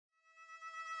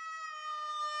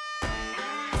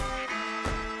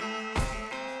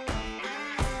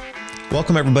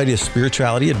Welcome, everybody, to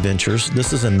Spirituality Adventures.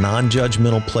 This is a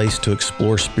non-judgmental place to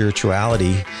explore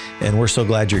spirituality, and we're so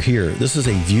glad you're here. This is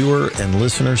a viewer and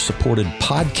listener-supported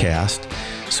podcast,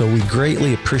 so we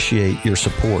greatly appreciate your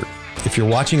support. If you're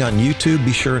watching on YouTube,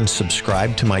 be sure and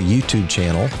subscribe to my YouTube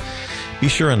channel. Be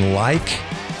sure and like,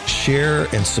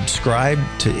 share, and subscribe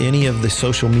to any of the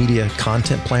social media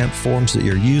content platforms that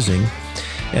you're using.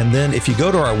 And then if you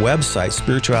go to our website,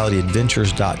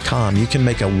 spiritualityadventures.com, you can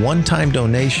make a one-time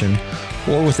donation,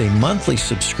 or with a monthly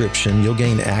subscription, you'll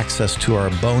gain access to our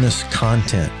bonus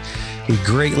content. We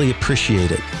greatly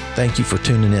appreciate it. Thank you for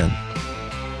tuning in.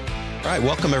 All right,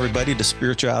 welcome everybody to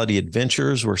Spirituality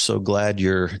Adventures. We're so glad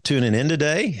you're tuning in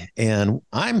today. And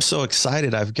I'm so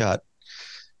excited. I've got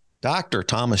Dr.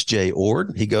 Thomas J.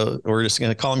 Oord. We're just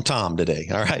going to call him Tom today.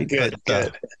 All right. Good.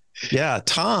 Yeah,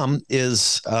 Tom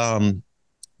is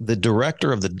the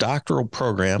director of the doctoral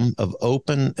program of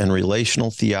Open and Relational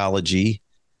Theology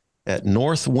at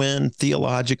Northwind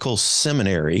Theological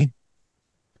Seminary,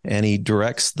 and he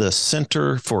directs the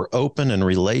Center for Open and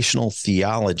Relational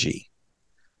Theology.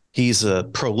 He's a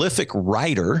prolific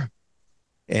writer,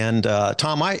 and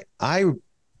Tom, I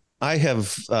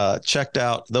have checked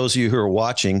out, those of you who are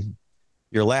watching,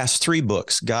 your last three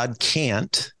books: God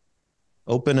Can't,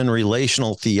 Open and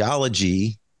Relational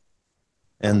Theology,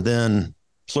 and then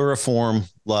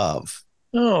Pluriform Love.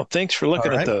 Oh, thanks for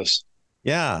looking at those.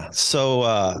 Yeah.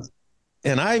 So,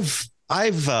 and I'm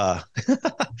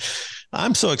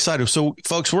so excited. So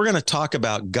folks, we're going to talk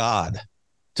about God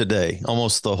today,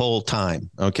 almost the whole time.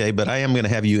 Okay. But I am going to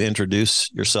have you introduce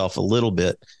yourself a little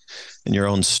bit in your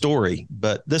own story,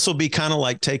 but this will be kind of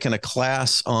like taking a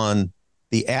class on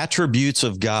the attributes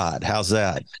of God. How's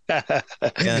that?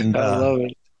 And I love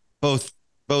it.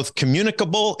 Both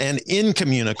communicable and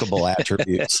incommunicable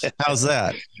attributes. How's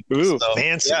that? Ooh,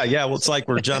 fancy. Yeah. Well, it's like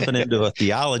we're jumping into a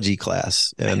theology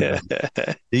class. And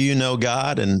do you know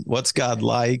God, and what's God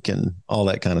like, and all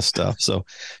that kind of stuff. So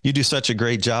you do such a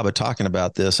great job of talking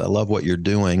about this. I love what you're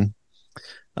doing.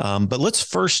 But let's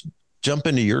first jump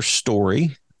into your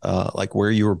story, like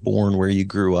where you were born, where you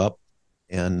grew up.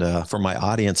 And for my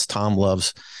audience, Tom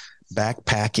loves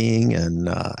backpacking and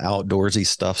outdoorsy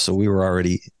stuff. So we were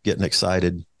already getting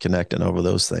excited connecting over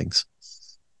those things.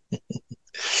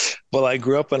 Well, I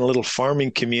grew up in a little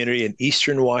farming community in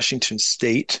eastern Washington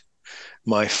State.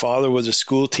 My father was a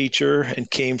school teacher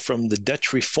and came from the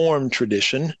Dutch Reformed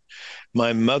tradition.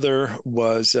 My mother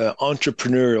was an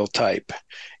entrepreneurial type,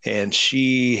 and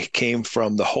she came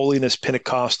from the Holiness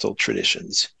Pentecostal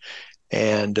traditions.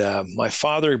 And my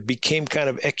father became kind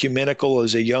of ecumenical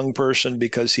as a young person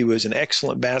because he was an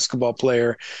excellent basketball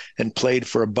player and played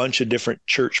for a bunch of different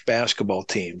church basketball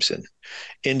teams, and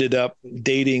ended up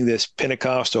dating this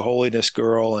Pentecostal holiness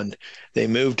girl. And they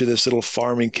moved to this little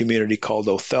farming community called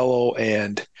Othello.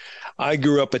 And I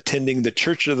grew up attending the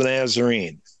Church of the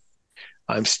Nazarene.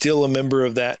 I'm still a member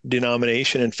of that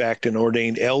denomination. In fact, an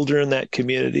ordained elder in that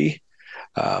community.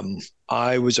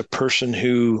 I was a person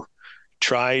who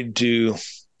tried to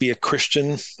be a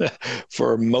Christian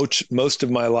for most of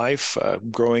my life.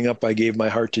 Growing up, I gave my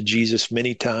heart to Jesus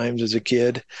many times as a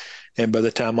kid. And by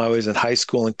the time I was in high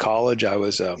school and college, I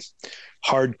was a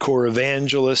hardcore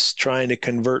evangelist trying to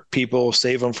convert people,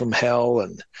 save them from hell,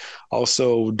 and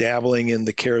also dabbling in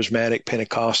the charismatic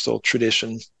Pentecostal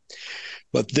tradition.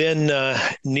 But then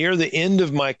near the end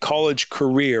of my college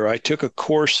career, I took a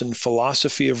course in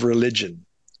philosophy of religion.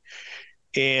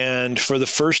 And for the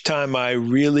first time, I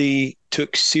really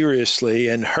took seriously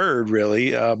and heard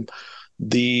really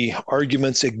the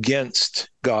arguments against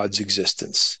God's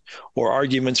existence, or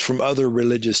arguments from other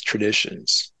religious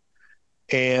traditions.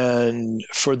 And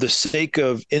for the sake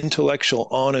of intellectual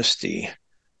honesty,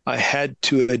 I had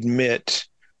to admit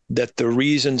that the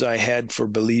reasons I had for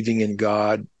believing in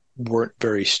God weren't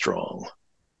very strong.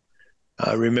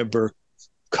 I remember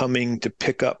coming to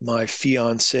pick up my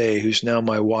fiancée, who's now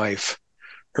my wife,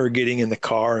 her getting in the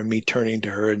car and me turning to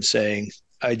her and saying,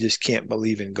 I just can't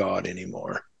believe in God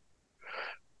anymore.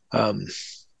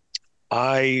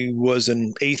 I was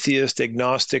an atheist,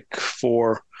 agnostic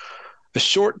for a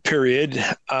short period.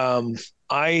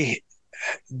 I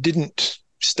didn't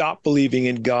stop believing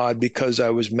in God because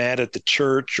I was mad at the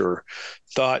church or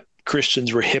thought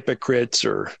Christians were hypocrites,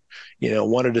 or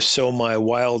wanted to sow my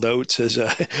wild oats as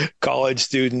a college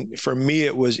student. For me,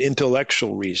 it was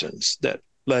intellectual reasons that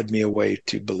led me away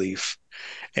to belief.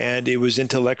 And it was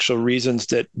intellectual reasons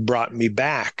that brought me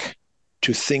back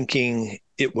to thinking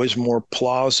it was more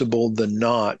plausible than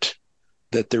not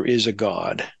that there is a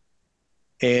God.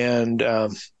 And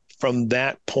from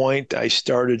that point, I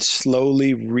started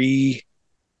slowly rethinking,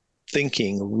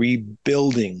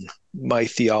 rebuilding my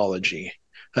theology.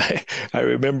 I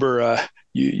remember,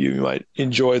 you might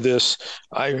enjoy this.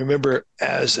 I remember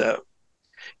as a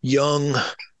young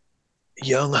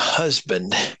young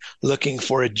husband looking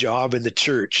for a job in the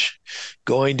church,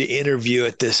 going to interview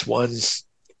at this one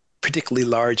particularly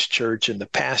large church, and the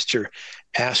pastor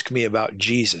asked me about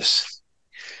Jesus.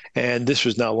 And this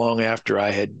was not long after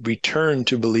I had returned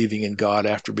to believing in God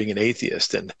after being an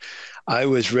atheist. And I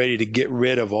was ready to get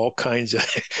rid of all kinds of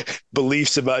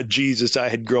beliefs about Jesus I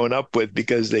had grown up with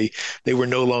because they were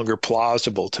no longer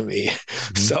plausible to me.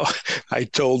 Mm-hmm. So I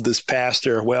told this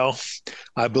pastor, well,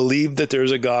 I believe that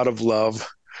there's a God of love.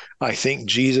 I think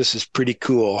Jesus is pretty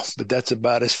cool, but that's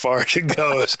about as far as it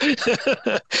goes.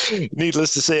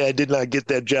 Needless to say, I did not get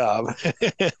that job.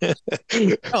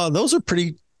 Oh, those are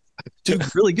two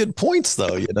really good points,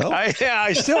 though,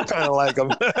 I still kind of like them.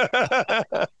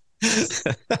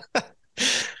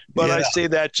 But yeah. I say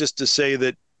that just to say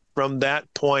that from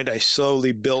that point, I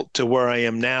slowly built to where I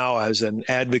am now as an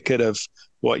advocate of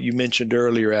what you mentioned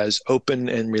earlier as open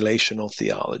and relational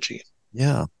theology.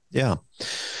 Yeah. Yeah.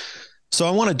 So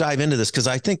I want to dive into this because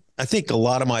I think a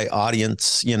lot of my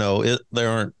audience, they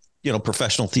aren't,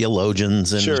 professional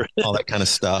theologians and sure. all that kind of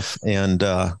stuff. And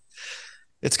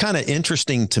it's kind of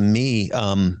interesting to me.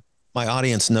 My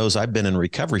audience knows I've been in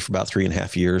recovery for about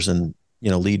 3.5 years and,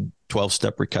 lead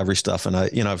 12-step recovery stuff. And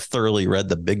I've thoroughly read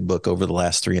the big book over the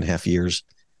last 3.5 years.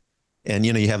 And,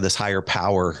 you have this higher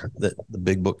power that the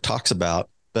big book talks about.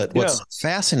 But what's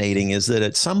fascinating is that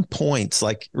at some points,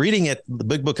 like reading the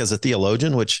big book as a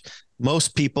theologian, which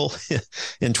most people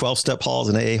in 12-step halls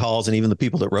and AA halls, and even the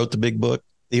people that wrote the big book,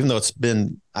 even though it's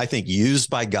been, I think, used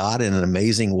by God in an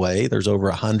amazing way, there's over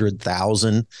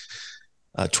 100,000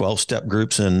 12-step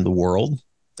groups in the world.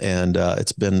 And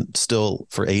it's been still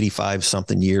for 85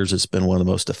 something years, it's been one of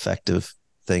the most effective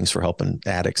things for helping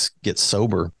addicts get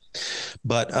sober.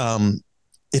 But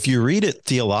if you read it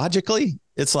theologically,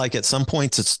 it's like at some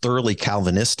points it's thoroughly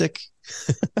Calvinistic.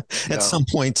 At some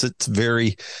points it's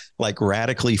very like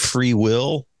radically free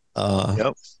will.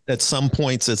 At some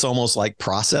points it's almost like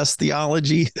process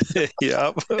theology.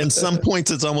 And some points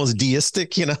it's almost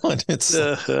deistic, and it's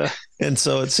and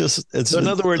so it's so in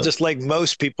other words, it's like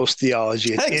most people's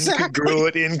theology. It's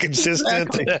incongruent,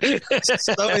 inconsistent.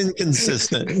 So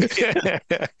inconsistent.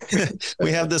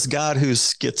 We have this God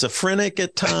who's schizophrenic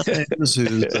at times,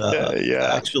 who's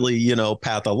actually,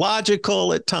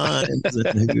 pathological at times,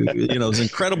 and who, is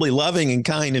incredibly loving and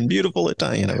kind and beautiful at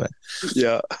times.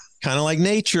 Kind of like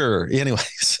nature.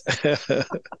 Anyways.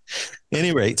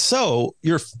 Anyway, so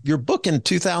your book in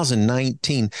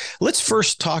 2019, let's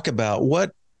first talk about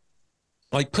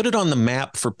put it on the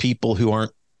map for people who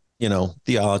aren't,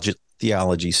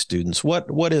 theology students.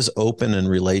 What is open and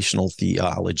relational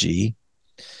theology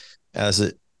as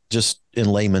it just in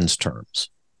layman's terms?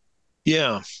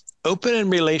 Yeah. Open and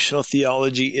relational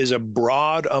theology is a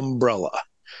broad umbrella.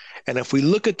 And if we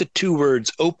look at the two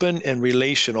words, open and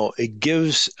relational, it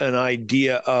gives an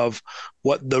idea of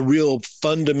what the real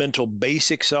fundamental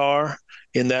basics are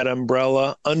in that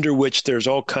umbrella, under which there's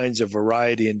all kinds of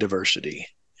variety and diversity.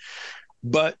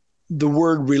 But the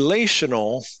word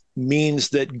relational means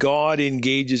that God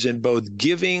engages in both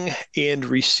giving and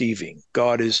receiving.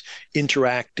 God is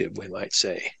interactive, we might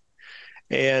say.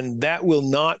 And that will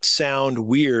not sound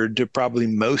weird to probably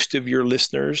most of your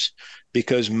listeners,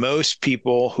 because most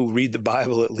people who read the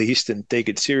Bible, at least, and take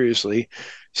it seriously,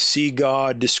 see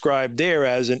God described there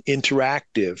as an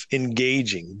interactive,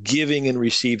 engaging, giving and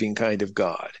receiving kind of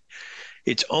God.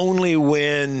 It's only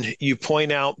when you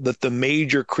point out that the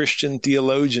major Christian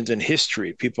theologians in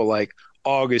history, people like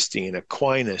Augustine,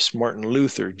 Aquinas, Martin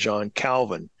Luther, John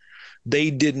Calvin,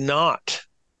 they did not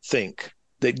think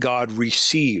that God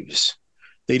receives.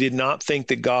 They did not think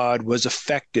that God was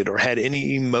affected or had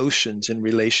any emotions in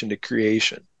relation to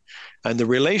creation. And the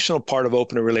relational part of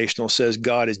open and relational says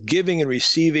God is giving and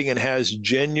receiving and has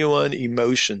genuine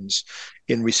emotions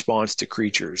in response to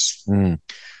creatures.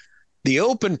 The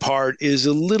open part is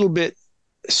a little bit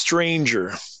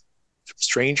stranger.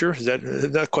 Stranger? Is that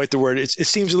not quite the word? It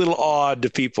seems a little odd to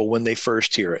people when they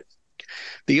first hear it.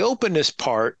 The openness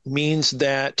part means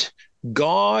that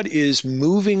God is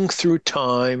moving through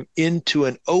time into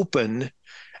an open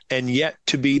and yet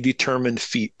to be determined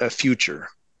future.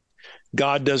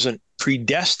 God doesn't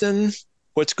predestine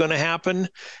what's going to happen.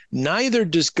 Neither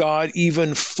does God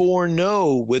even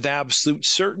foreknow with absolute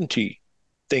certainty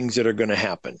things that are going to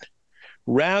happen.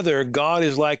 Rather, God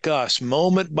is like us,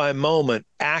 moment by moment,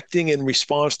 acting in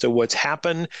response to what's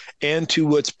happened and to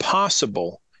what's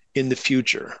possible in the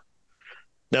future.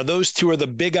 Now, those two are the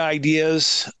big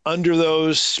ideas. Under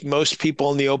those, most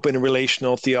people in the open and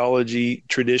relational theology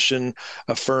tradition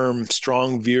affirm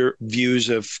strong views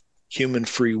of human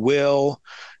free will.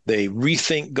 They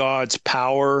rethink God's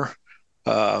power.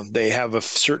 They have a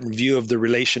certain view of the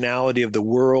relationality of the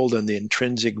world and the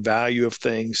intrinsic value of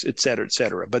things, et cetera, et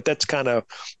cetera. But that's kind of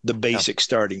the basic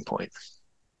starting point.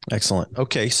 Excellent.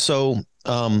 Okay. So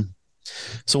one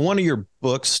of your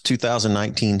books,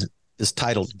 2019, is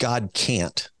titled God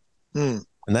Can't. And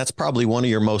that's probably one of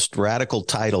your most radical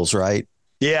titles, right?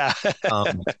 Yeah.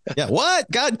 Yeah. What?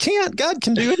 God can't. God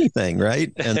can do anything,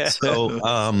 right? And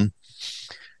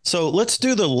so let's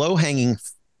do the low-hanging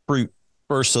fruit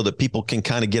first so that people can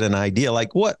kind of get an idea.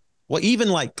 Like what even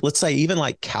like, let's say even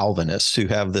like Calvinists who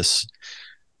have this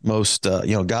most,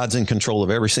 God's in control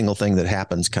of every single thing that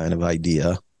happens kind of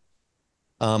idea.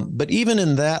 But even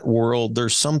in that world,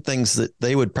 there's some things that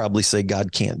they would probably say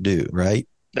God can't do, right?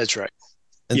 That's right.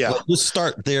 And yeah. Let's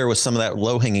start there with some of that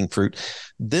low-hanging fruit.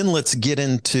 Then let's get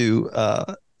into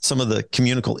some of the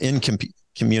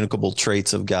incommunicable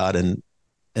traits of God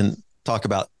and talk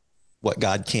about what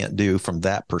God can't do from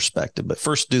that perspective. But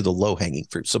first, do the low-hanging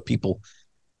fruit so people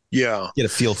get a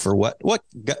feel for what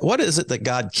is it that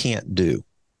God can't do.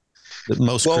 That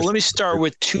most Well, let me start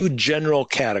with two general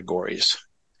categories.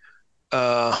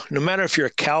 No matter if you're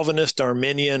a Calvinist,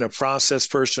 Arminian, a process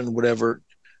person, whatever,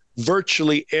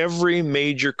 virtually every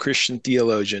major Christian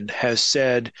theologian has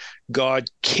said God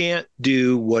can't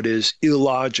do what is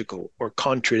illogical or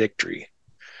contradictory.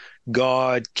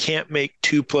 God can't make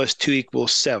 2 + 2 =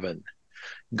 7.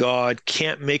 God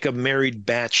can't make a married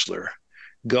bachelor.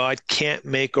 God can't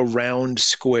make a round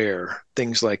square,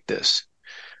 things like this.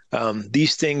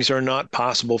 These things are not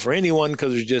possible for anyone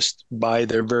because they're just by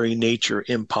their very nature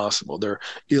impossible. They're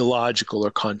illogical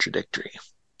or contradictory.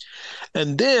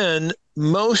 And then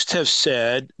most have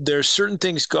said there's certain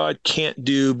things God can't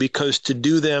do because to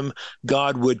do them,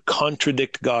 God would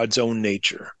contradict God's own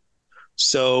nature.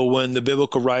 So when the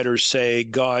biblical writers say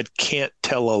God can't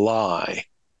tell a lie,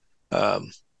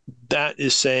 that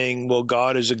is saying, well,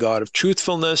 God is a God of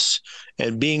truthfulness,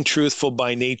 and being truthful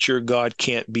by nature, God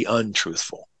can't be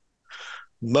untruthful.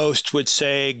 Most would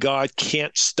say God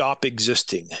can't stop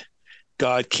existing.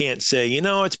 God can't say,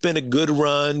 it's been a good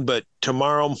run, but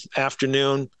tomorrow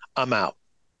afternoon, I'm out.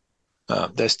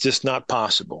 That's just not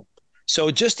possible. So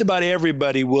just about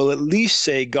everybody will at least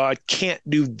say God can't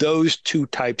do those two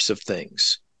types of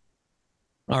things.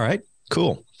 All right,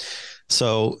 cool.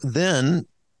 So then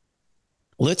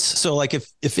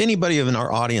if anybody in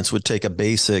our audience would take a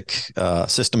basic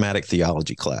systematic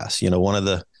theology class,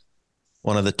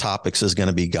 one of the topics is going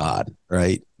to be God,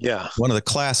 right? Yeah. One of the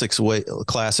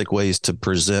classic ways to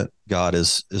present God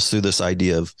is through this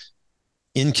idea of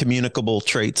incommunicable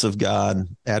traits of God,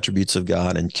 attributes of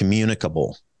God, and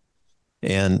communicable.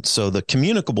 And so the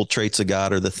communicable traits of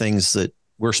God are the things that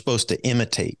we're supposed to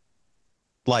imitate,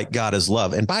 like God is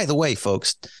love. And by the way,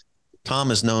 folks, Tom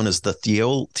is known as the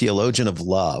theologian of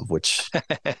love, which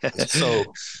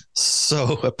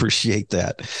so appreciate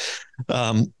that.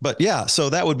 But yeah, so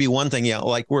that would be one thing. Yeah,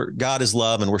 like God is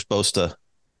love, and we're supposed to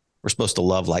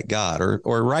love like God,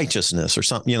 or righteousness, or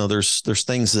something. There's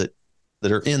things that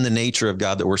are in the nature of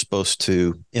God that we're supposed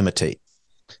to imitate.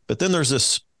 But then there's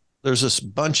this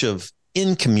bunch of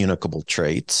incommunicable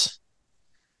traits,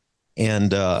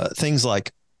 and things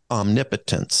like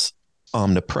omnipotence,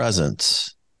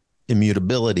 omnipresence,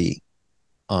 immutability,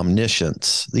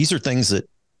 omniscience. These are things that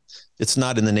it's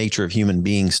not in the nature of human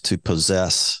beings to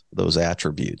possess those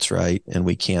attributes, right? And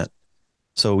we can't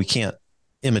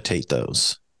imitate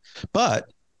those.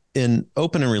 But in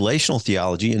open and relational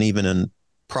theology, and even in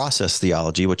process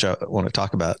theology, which I want to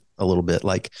talk about a little bit,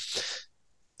 like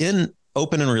in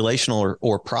open and relational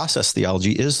or process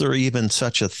theology, is there even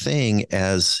such a thing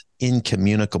as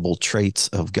incommunicable traits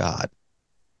of God?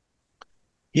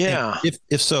 Yeah. And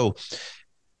if so,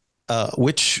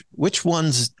 which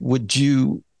ones would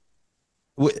you?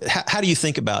 How do you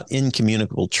think about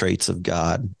incommunicable traits of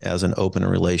God as an open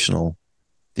and relational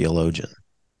theologian?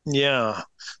 Yeah.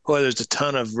 Well, there's a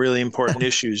ton of really important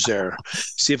issues there.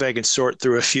 See if I can sort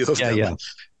through a few of them. Yeah.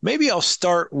 Maybe I'll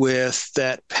start with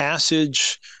that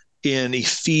passage in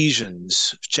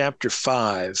Ephesians chapter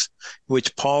 5,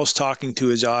 which Paul's talking to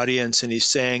his audience, and he's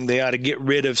saying they ought to get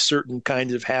rid of certain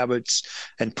kinds of habits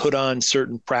and put on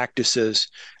certain practices.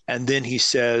 And then he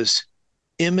says,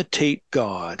 imitate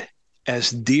God as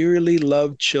dearly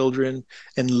loved children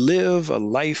and live a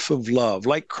life of love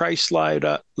like Christ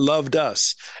loved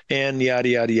us, and yada,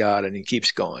 yada, yada. And he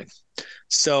keeps going.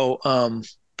 So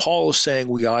Paul is saying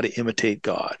we ought to imitate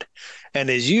God.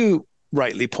 And as you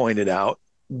rightly pointed out,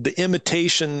 the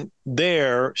imitation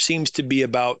there seems to be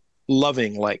about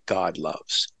loving like God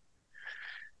loves.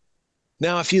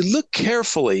 Now, if you look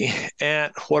carefully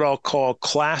at what I'll call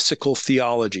classical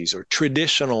theologies or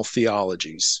traditional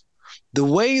theologies, the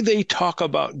way they talk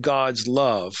about God's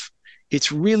love,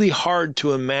 it's really hard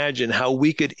to imagine how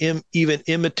we could even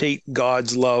imitate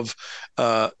God's love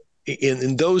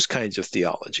in those kinds of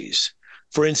theologies.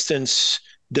 For instance,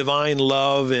 divine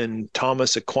love in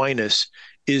Thomas Aquinas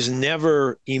is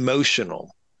never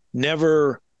emotional,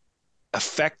 never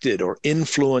affected or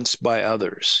influenced by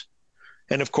others.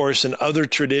 And of course, in other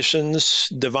traditions,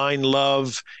 divine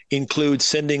love includes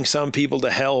sending some people to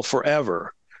hell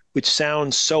forever, which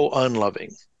sounds so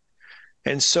unloving.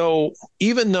 And so,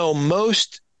 even though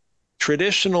most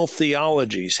traditional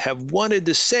theologies have wanted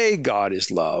to say God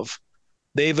is love,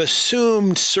 they've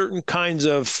assumed certain kinds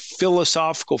of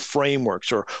philosophical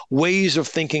frameworks or ways of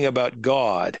thinking about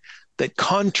God that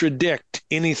contradict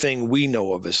anything we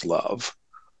know of as love.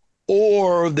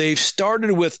 Or they've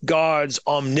started with God's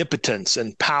omnipotence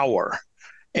and power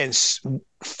and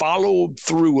followed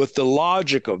through with the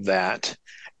logic of that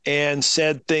and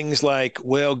said things like,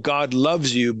 well, God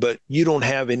loves you, but you don't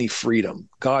have any freedom.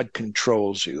 God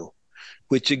controls you,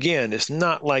 which again is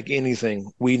not like anything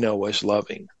we know as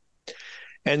loving.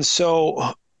 And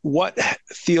so what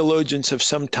theologians have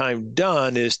sometimes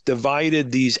done is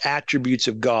divided these attributes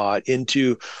of God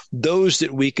into those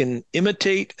that we can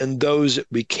imitate and those that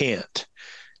we can't.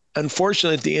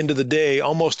 Unfortunately, at the end of the day,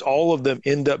 almost all of them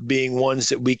end up being ones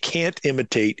that we can't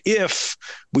imitate if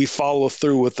we follow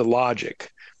through with the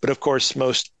logic. But of course,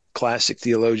 most classic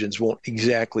theologians won't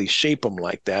exactly shape them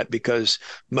like that because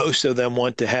most of them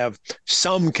want to have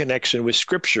some connection with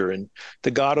Scripture. And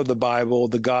the God of the Bible,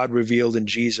 the God revealed in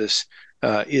Jesus,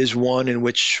 is one in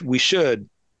which we should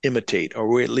imitate, or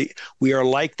we are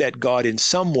like that God in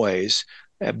some ways,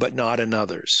 but not in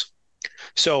others.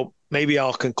 So maybe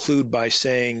I'll conclude by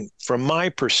saying, from my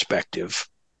perspective,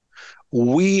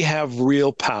 we have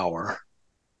real power,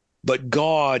 but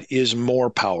God is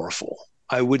more powerful.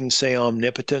 I wouldn't say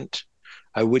omnipotent.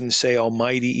 I wouldn't say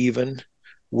almighty even.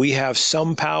 We have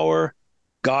some power.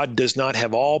 God does not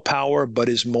have all power, but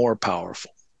is more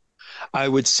powerful. I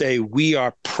would say we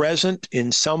are present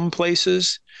in some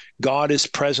places. God is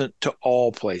present to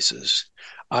all places.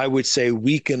 I would say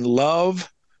we can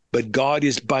love, but God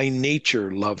is by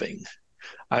nature loving.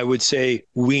 I would say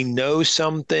we know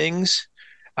some things.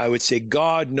 I would say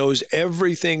God knows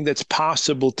everything that's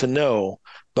possible to know,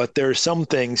 but there are some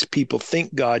things people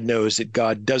think God knows that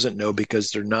God doesn't know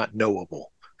because they're not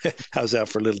knowable. How's that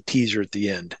for a little teaser at the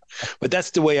end? But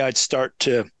that's the way I'd start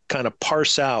to kind of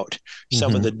parse out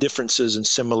some of the differences and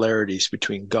similarities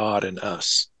between God and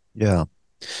us. Yeah.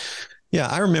 Yeah.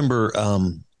 I remember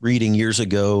reading years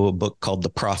ago a book called The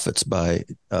Prophets by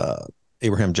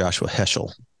Abraham Joshua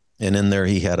Heschel. And in there,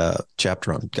 he had a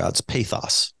chapter on God's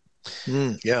pathos.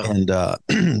 Yeah. And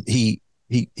he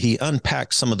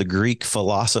unpacked some of the Greek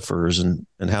philosophers and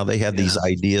how they had these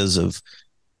ideas of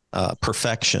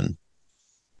perfection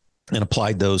and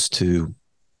applied those to,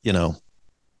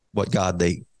 what God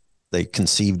they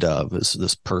conceived of as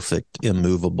this perfect,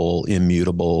 immovable,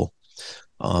 immutable,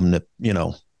 and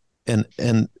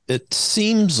it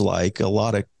seems like a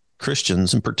lot of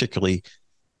Christians, and particularly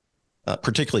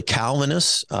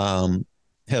Calvinists,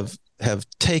 have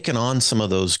taken on some of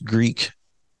those Greek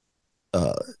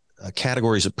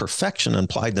categories of perfection and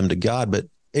applied them to God. But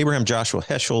Abraham Joshua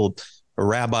Heschel,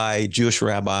 a Jewish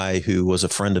rabbi who was a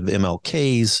friend of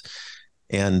MLK's,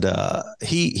 and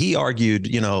he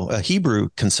argued, a Hebrew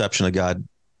conception of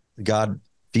God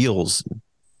feels,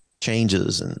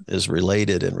 changes, and is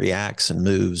related and reacts and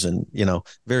moves, and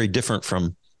very different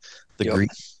from the Greek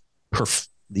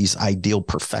these ideal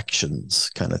perfections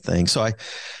kind of thing.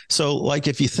 So like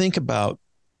if you think about,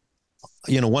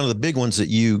 one of the big ones that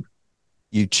you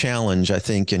challenge, I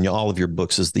think, in all of your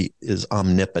books is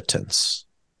omnipotence,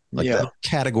 like that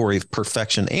category of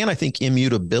perfection, and I think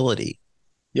immutability.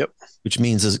 Yep. Which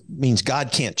means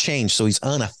God can't change, so he's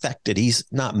unaffected. He's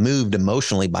not moved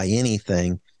emotionally by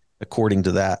anything, according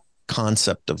to that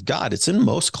concept of God. It's in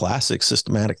most classic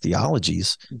systematic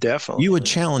theologies. Definitely. You would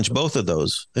challenge both of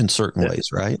those in certain ways,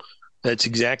 right? That's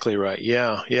exactly right.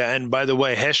 Yeah. Yeah. And by the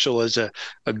way, Heschel is a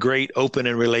great open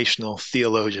and relational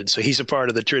theologian. So he's a part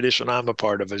of the tradition I'm a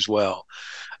part of as well.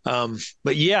 But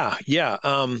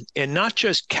and not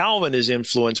just Calvin is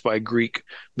influenced by Greek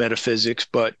metaphysics,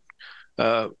 but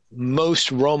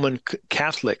most Roman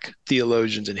Catholic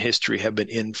theologians in history have been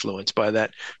influenced by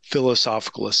that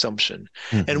philosophical assumption.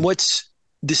 Mm-hmm. And what's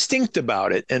distinct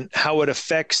about it and how it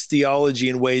affects theology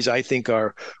in ways I think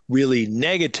are really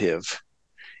negative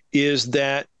is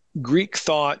that Greek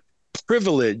thought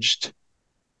privileged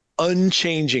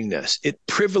unchangingness. It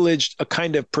privileged a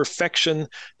kind of perfection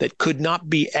that could not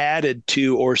be added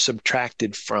to or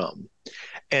subtracted from.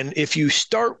 And if you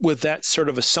start with that sort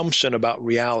of assumption about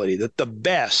reality, that the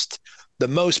best, the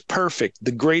most perfect,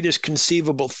 the greatest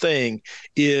conceivable thing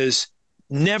is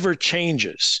never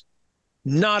changes,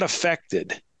 not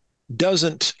affected,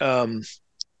 doesn't,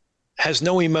 has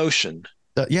no emotion.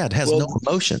 It has Well, no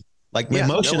emotion. Like yeah,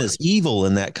 emotion no, is evil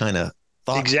in that kind of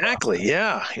thought exactly. process.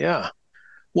 Yeah, yeah.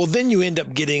 Well, then you end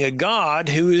up getting a God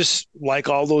who is like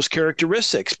all those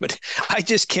characteristics. But I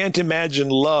just can't imagine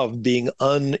love being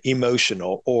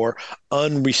unemotional or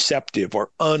unreceptive or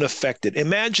unaffected.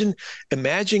 Imagine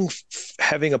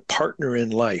having a partner in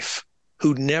life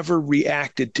who never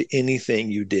reacted to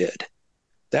anything you did.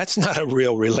 That's not a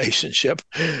real relationship.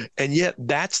 And yet,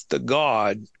 that's the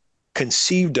God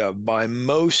conceived of by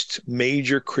most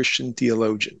major Christian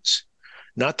theologians.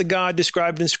 Not the God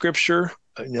described in Scripture.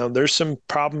 There's some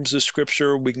problems with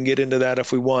Scripture. We can get into that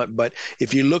if we want. But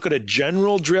if you look at a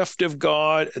general drift of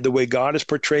God, the way God is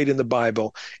portrayed in the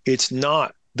Bible, it's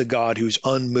not the God who's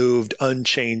unmoved,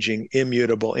 unchanging,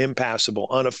 immutable, impassible,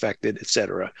 unaffected,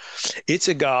 etc. It's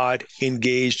a God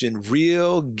engaged in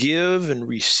real give and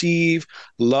receive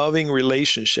loving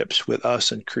relationships with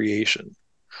us and creation.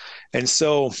 And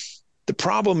so the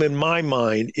problem in my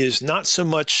mind is not so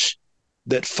much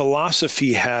that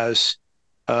philosophy has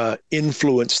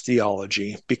influenced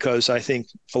theology, because I think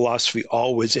philosophy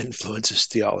always influences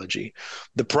theology.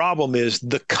 The problem is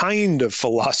the kind of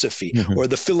philosophy Mhm. or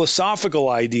the philosophical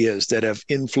ideas that have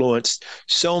influenced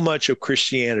so much of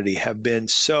Christianity have been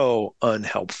so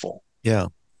unhelpful. Yeah.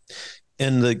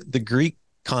 And the Greek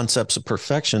concepts of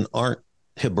perfection aren't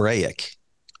Hebraic,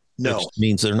 which No.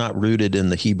 means they're not rooted in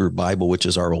the Hebrew Bible, which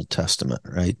is our Old Testament,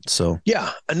 right? So,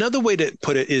 Yeah. Another way to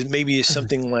put it is maybe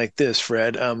something like this,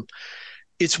 Fred.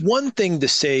 It's one thing to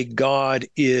say God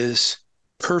is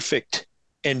perfect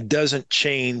and doesn't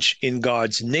change in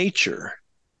God's nature,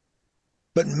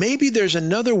 but maybe there's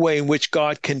another way in which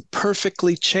God can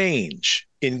perfectly change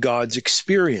in God's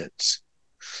experience.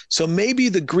 So maybe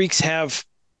the Greeks have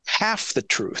half the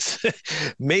truth.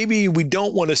 Maybe we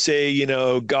don't want to say,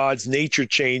 God's nature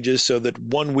changes so that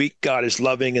one week God is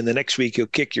loving and the next week he'll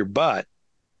kick your butt.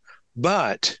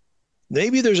 But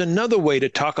maybe there's another way to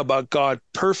talk about God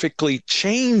perfectly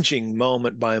changing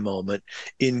moment by moment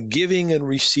in giving and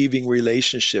receiving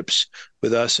relationships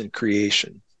with us in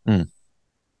creation.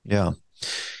 yeah.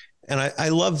 And I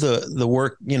love the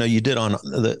work, you did on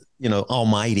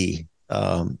Almighty,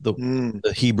 Mm.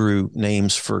 the Hebrew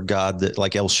names for God, that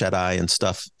like El Shaddai and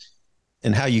stuff,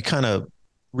 and how you kind of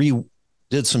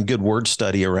did some good word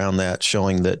study around that,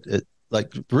 showing that it,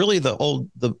 like, really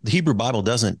the Hebrew Bible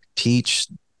doesn't teach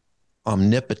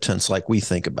omnipotence like we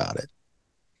think about it.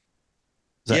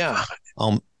 Is that Yeah.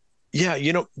 correct?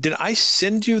 Yeah, did I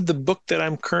send you the book that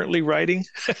I'm currently writing?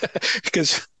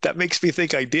 Because that makes me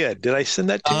think I did. Did I send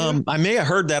that to you? I may have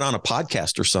heard that on a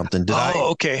podcast or something. Did I?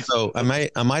 Oh, okay. So I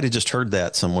might have just heard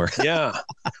that somewhere. Yeah.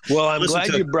 Well, I'm Listen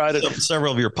glad to you brought it.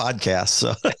 several of your podcasts.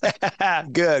 So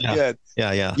Good, yeah, good.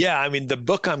 yeah. Yeah, I mean, the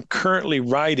book I'm currently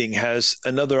writing has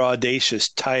another audacious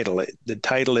title. The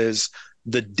title is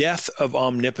The Death of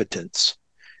Omnipotence.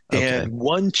 Okay. And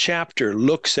one chapter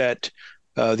looks at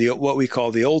the what we call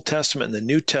the Old Testament and the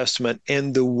New Testament,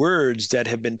 and the words that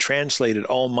have been translated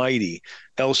Almighty.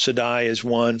 El Shaddai is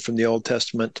one from the Old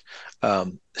Testament.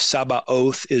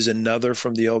 Sabaoth is another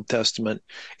from the Old Testament.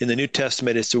 In the New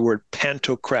Testament, it's the word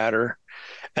Pantocrator.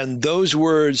 And those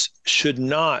words should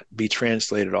not be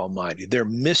translated Almighty. They're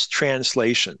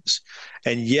mistranslations.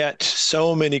 And yet,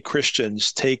 so many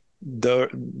Christians take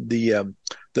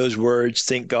those words,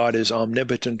 think God is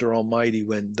omnipotent or almighty,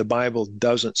 when the Bible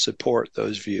doesn't support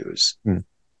those views.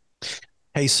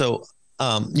 Hey, so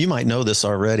you might know this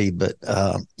already, but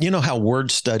you know how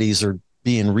word studies are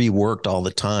being reworked all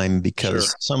the time because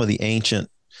Sure. some of the ancient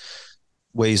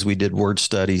ways we did word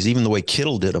studies, even the way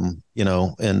Kittle did them,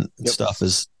 and Yep. stuff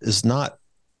is not,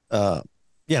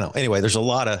 anyway, there's a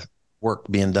lot of work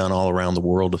being done all around the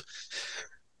world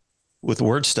with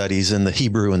word studies in the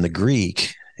Hebrew and the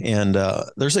Greek. And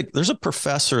there's a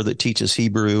professor that teaches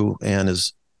Hebrew and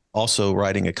is also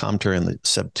writing a commentary on the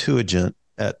Septuagint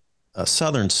at a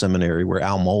Southern seminary where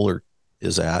Al Mohler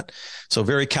is at. So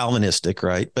very Calvinistic,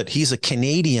 right? But he's a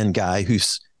Canadian guy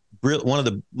who's one of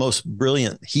the most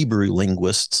brilliant Hebrew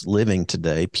linguists living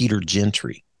today, Peter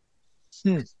Gentry.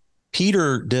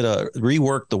 Peter did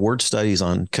rework the word studies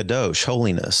on kadosh,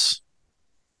 holiness.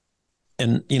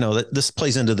 And, this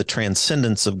plays into the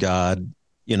transcendence of God,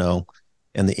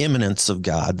 and the immanence of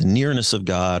God, the nearness of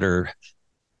God,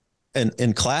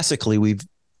 and classically we've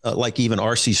like even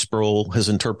R.C. Sproul has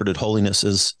interpreted holiness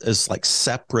as like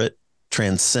separate,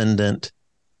 transcendent,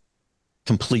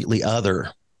 completely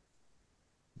other.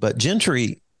 But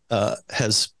Gentry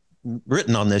has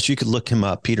written on this. You could look him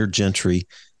up, Peter Gentry,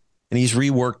 and he's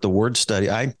reworked the word study.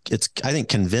 I think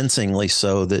convincingly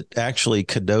so, that actually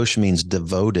kadosh means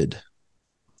devoted.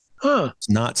 Huh. It's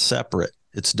not separate.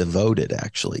 It's devoted,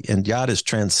 actually. And God is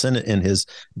transcendent in his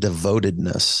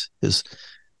devotedness, his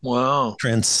Wow.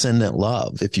 transcendent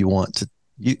love. If you want to,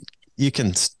 you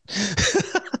can.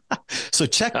 So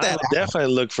check that I'll out.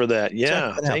 definitely look for that.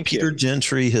 Yeah. That Thank Peter you.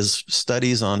 Gentry, his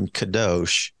studies on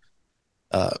kadosh,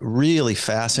 really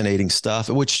fascinating stuff,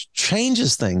 which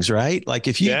changes things, right? Like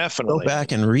if you go Definitely.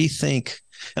 back and rethink,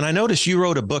 and I noticed you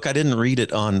wrote a book, I didn't read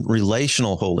it, on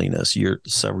relational holiness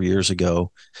several years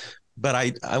ago, but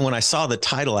I when I saw the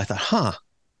title, I thought,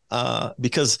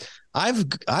 because I've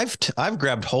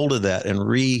grabbed hold of that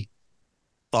and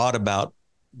thought about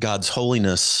God's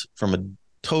holiness from a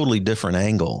totally different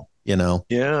angle. Yeah.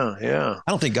 Yeah.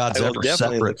 I don't think God's I will ever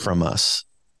definitely separate look. from us.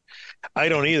 I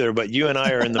don't either, but you and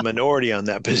I are in the minority on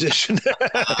that position.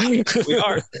 We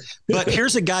are. But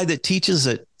here's a guy that teaches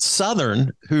at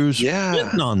Southern who's Yeah.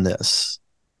 written on this.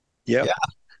 Yep. Yeah.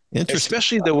 Interesting.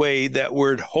 Especially the way that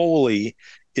word holy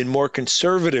in more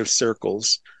conservative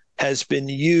circles has been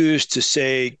used to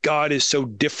say God is so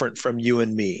different from you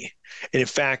and me. And in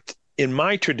fact, in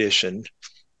my tradition,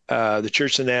 the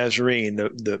Church of the Nazarene,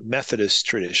 the Methodist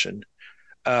tradition,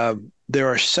 there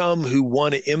are some who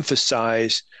want to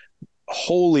emphasize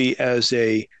holy as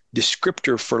a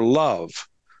descriptor for love.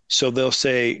 So they'll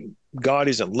say, God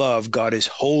isn't love, God is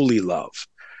holy love.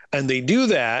 And they do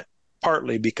that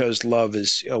partly because love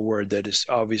is a word that is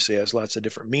obviously has lots of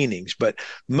different meanings, but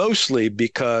mostly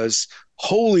because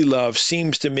holy love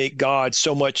seems to make God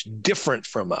so much different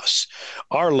from us.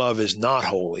 Our love is not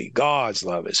holy, God's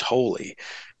love is holy.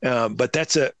 But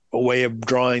that's a way of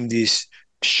drawing these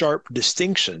sharp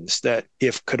distinctions that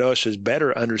if kadosh is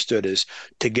better understood as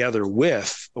together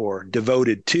with or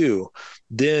devoted to,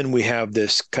 then we have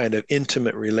this kind of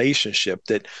intimate relationship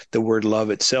that the word love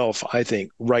itself, I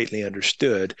think, rightly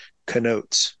understood,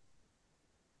 connotes.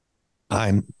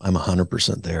 I'm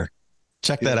 100% there.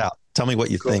 Check that Yeah. out. Tell me what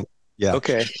you Cool. think. Yeah.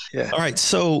 Okay. Yeah. All right.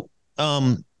 So,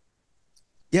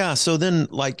 yeah. So then,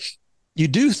 like, you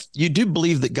do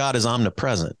believe that God is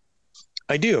omnipresent.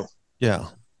 I do. Yeah.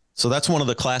 So that's one of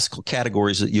the classical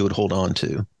categories that you would hold on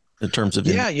to in terms of.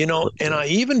 Yeah, and I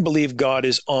even believe God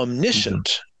is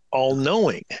omniscient, all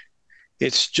knowing.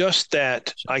 It's just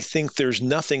that I think there's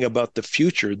nothing about the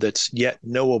future that's yet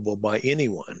knowable by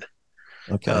anyone.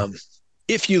 Okay.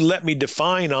 If you let me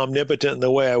define omnipotent in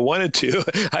the way I wanted to,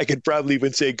 I could probably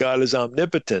even say God is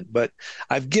omnipotent. But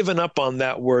I've given up on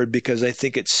that word because I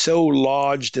think it's so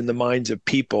lodged in the minds of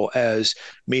people as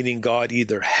meaning God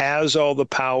either has all the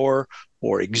power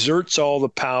or exerts all the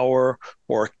power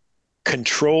or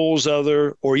controls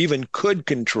other or even could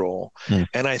control.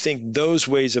 And I think those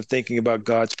ways of thinking about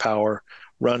God's power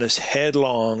run us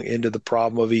headlong into the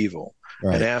problem of evil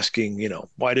and asking,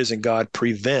 why doesn't God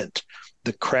prevent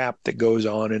the crap that goes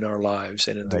on in our lives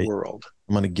and in the world?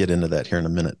 I'm going to get into that here in a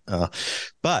minute.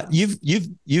 But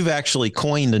you've actually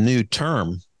coined a new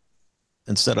term.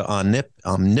 Instead of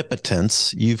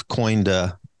omnipotence, you've coined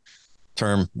a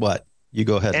term. What? You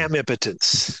go ahead.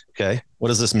 Amipotence. Okay. What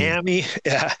does this mean?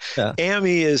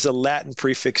 Ami is a Latin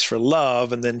prefix for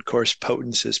love, and then, of course,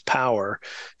 potence is power.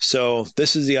 So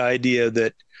this is the idea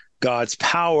that God's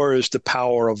power is the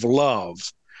power of love,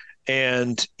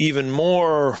 and even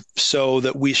more so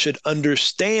that we should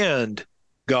understand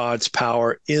God's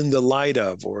power in the light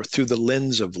of or through the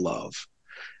lens of love.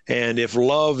 And if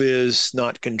love is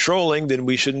not controlling, then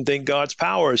we shouldn't think God's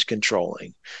power is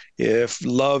controlling. If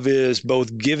love is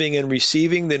both giving and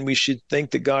receiving, then we should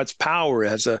think that God's power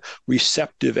has a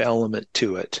receptive element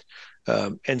to it,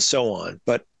 and so on.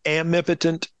 But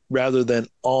omnipotent rather than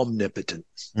omnipotent.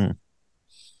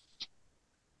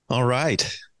 All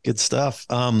right. Good stuff.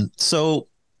 So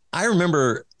I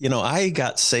remember, I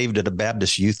got saved at a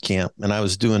Baptist youth camp and I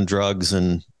was doing drugs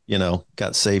and,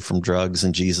 got saved from drugs,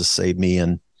 and Jesus saved me,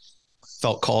 and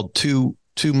felt called two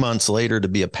months later to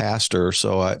be a pastor.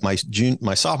 So my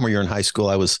sophomore year in high school,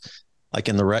 I was like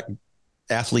in the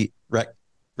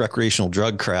recreational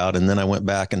drug crowd. And then I went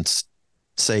back and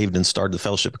saved and started the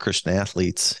Fellowship of Christian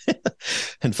Athletes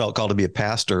and felt called to be a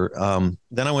pastor.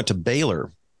 Then I went to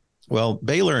Baylor. Well,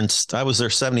 Baylor, and I was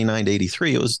there 79 to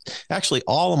 83. It was actually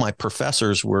all of my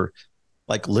professors were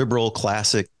like liberal,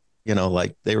 classic,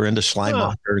 like they were into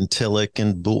Schleiermacher and Tillich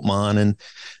and Bultmann. And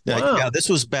this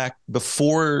was back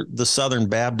before the Southern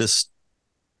Baptist.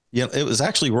 It was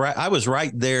actually right. I was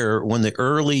right there when the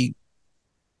early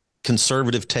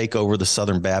conservative takeover the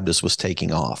Southern Baptists was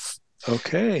taking off.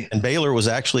 Okay. And Baylor was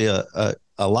actually a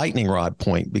lightning rod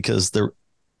point because the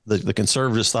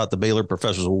conservatives thought the Baylor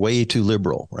professors were way too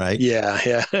liberal, right? Yeah,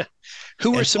 yeah.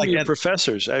 Who were And some like of your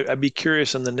professors? I'd be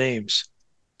curious on the names.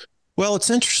 well, it's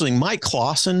interesting. Mike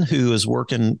Clausen, who is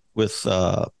working with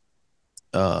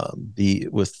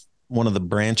with one of the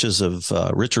branches of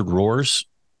Richard Rohr's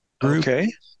group,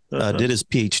 Okay. Uh-huh. did his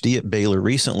PhD at Baylor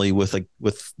recently with a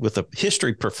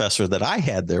history professor that I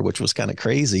had there, which was kind of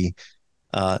crazy,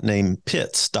 named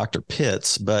Pitts, Dr.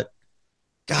 Pitts. But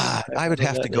God, I would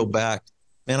have to go back.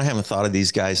 Man, I haven't thought of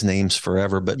these guys' names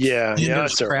forever. But yeah,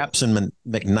 Flinders, Craps, and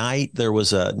McKnight. There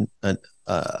was an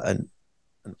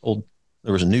old.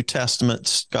 There was a New Testament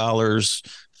scholars.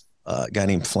 A guy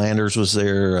named Flanders was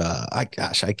there. I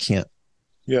can't.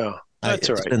 Yeah, that's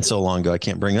all right. It's been so long ago, I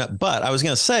can't bring it up. But I was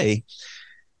going to say,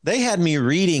 they had me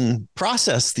reading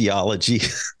process theology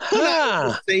when I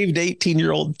was a saved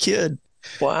 18-year-old kid.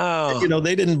 Wow. And,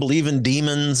 they didn't believe in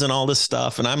demons and all this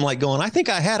stuff. And I'm like going, I think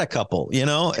I had a couple,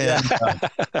 and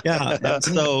yeah.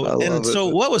 And so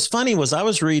what was funny was I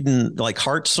was reading like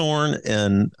Hartshorn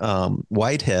and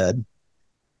Whitehead,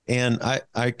 and I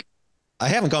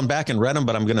haven't gone back and read them,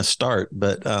 but I'm going to start.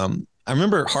 But I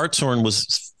remember Hartshorn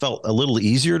felt a little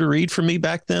easier to read for me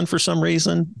back then for some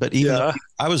reason. But even though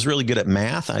I was really good at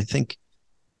math, I think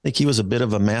he was a bit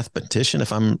of a mathematician,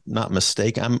 if I'm not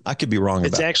mistaken. I could be wrong.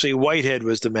 It's actually Whitehead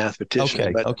was the mathematician.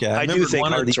 Okay, but okay. I do think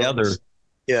one or the other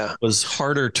was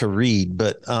harder to read.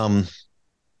 But I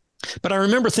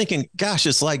remember thinking, gosh,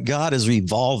 it's like God is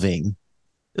evolving.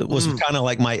 It was kind of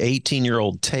like my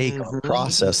 18-year-old take on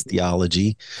process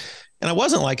theology. And I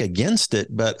wasn't like against it,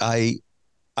 but I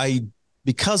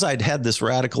because I'd had this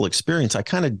radical experience, I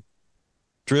kind of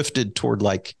drifted toward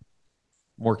like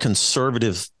more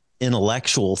conservative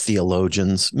intellectual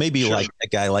theologians, maybe like a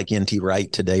guy like N.T.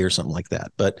 Wright today or something like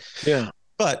that.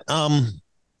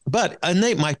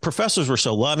 My professors were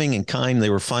so loving and kind.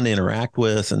 They were fun to interact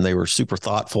with, and they were super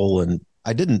thoughtful. And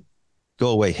I didn't go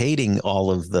away hating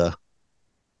all of the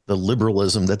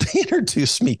liberalism that they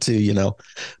introduced me to,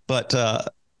 but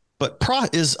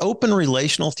is open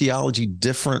relational theology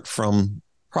different from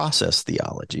process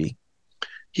theology?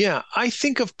 Yeah, I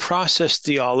think of process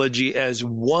theology as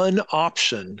one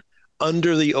option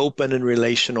under the open and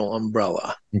relational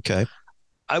umbrella. Okay.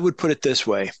 I would put it this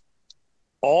way.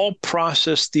 All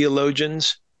process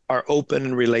theologians are open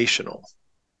and relational,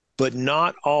 but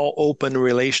not all open and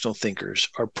relational thinkers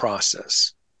are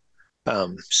process.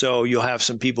 So you'll have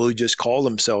some people who just call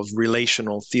themselves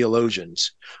relational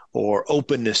theologians or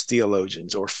openness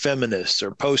theologians or feminists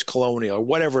or post-colonial or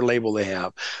whatever label they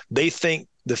have. They think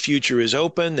the future is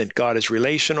open, that God is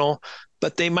relational,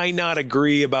 but they might not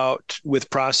agree with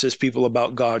process people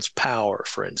about God's power,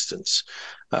 for instance,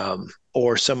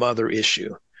 or some other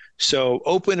issue. So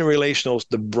open and relational is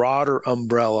the broader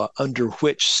umbrella under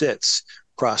which sits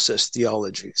process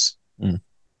theologies. Mm.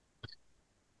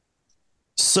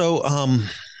 So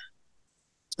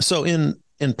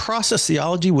in process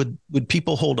theology, would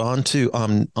people hold on to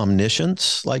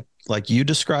omniscience like you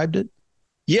described it?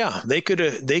 Yeah, they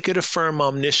could affirm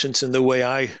omniscience in the way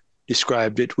I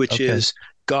described it, which is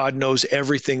God knows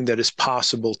everything that is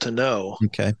possible to know.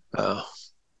 Okay.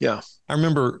 Yeah. I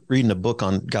remember reading a book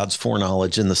on God's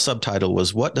foreknowledge, and the subtitle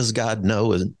was "What Does God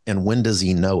Know and When Does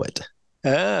He Know It?"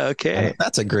 Okay.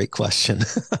 That's a great question.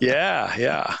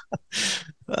 Yeah.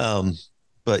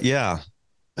 But yeah.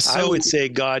 So, I would say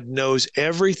God knows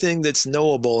everything that's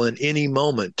knowable in any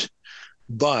moment,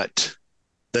 but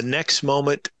the next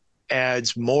moment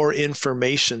adds more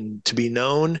information to be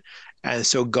known. And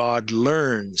so God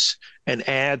learns and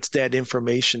adds that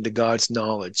information to God's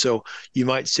knowledge. So you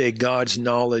might say God's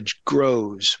knowledge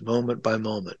grows moment by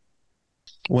moment.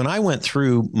 When I went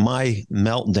through my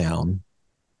meltdown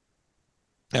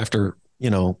after,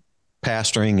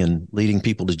 pastoring and leading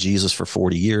people to Jesus for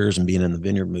 40 years and being in the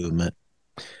Vineyard movement,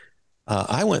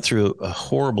 I went through a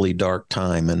horribly dark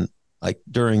time. And like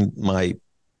during my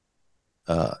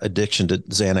addiction to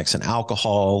Xanax and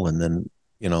alcohol, and then,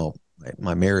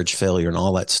 my marriage failure and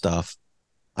all that stuff,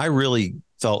 I really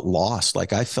felt lost.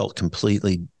 Like I felt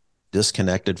completely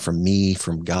disconnected from me,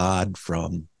 from God,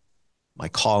 from my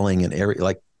calling and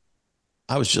like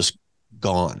I was just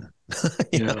gone.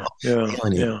 Yeah.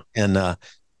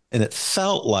 And it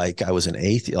felt like I was an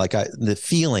atheist. Like the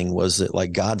feeling was that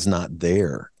like God's not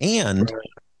there. And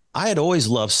I had always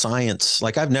loved science.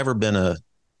 Like I've never been a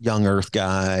young earth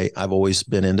guy. I've always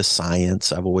been into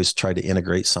science. I've always tried to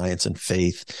integrate science and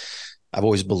faith. I've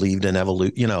always believed in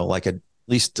evolution, like at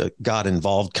least a God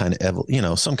involved kind of,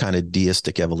 some kind of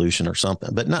deistic evolution or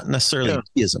something, but not necessarily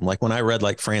deism. Like when I read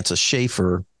like Francis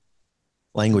Schaeffer,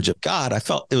 language of God. I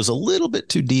felt it was a little bit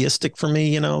too deistic for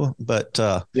me, but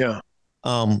Yeah.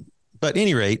 But at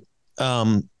any rate,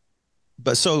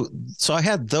 but so I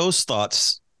had those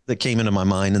thoughts that came into my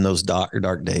mind in those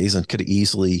dark days, and could have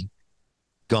easily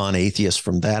gone atheist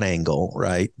from that angle,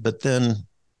 right? But then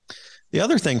the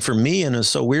other thing for me, and it's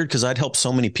so weird because I'd helped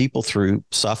so many people through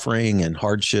suffering and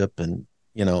hardship, and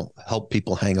help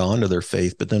people hang on to their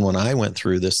faith. But then when I went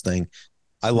through this thing,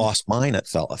 I lost mine. I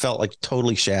felt like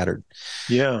totally shattered.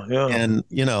 Yeah. Yeah. And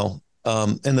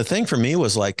and the thing for me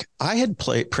was like I had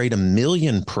prayed a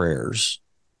million prayers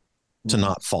to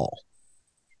not fall.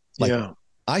 Like Yeah.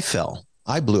 I fell,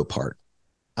 I blew apart,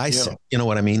 I Yeah. said, you know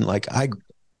what I mean? Like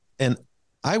and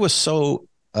I was so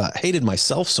hated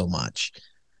myself so much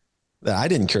that I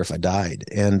didn't care if I died.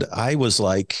 And I was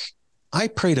like, I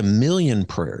prayed a million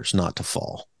prayers not to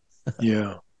fall.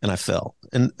 Yeah. And I fell.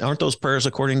 And aren't those prayers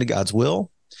according to God's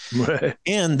will? Right.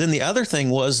 And then the other thing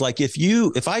was like,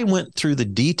 if I went through the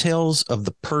details of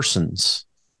the persons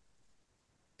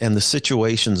and the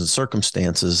situations and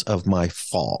circumstances of my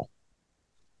fall,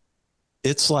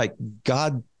 it's like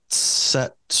God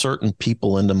set certain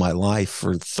people into my life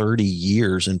for 30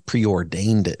 years and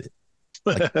preordained it.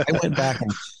 Like I went back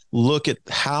and look at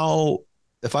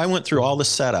if I went through all the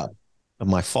setup of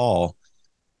my fall,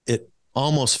 it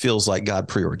almost feels like God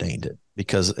preordained it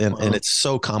because, and it's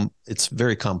it's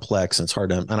very complex and it's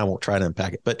hard to, and I won't try to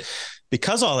unpack it, but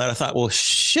because of all that, I thought, well,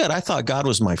 shit, I thought God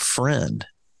was my friend.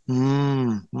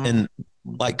 And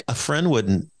like a friend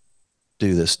wouldn't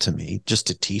do this to me just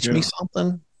to teach me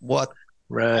something. What?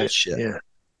 Right. Bullshit. Yeah.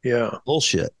 Yeah.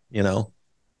 Bullshit,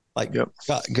 like Yep.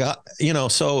 God,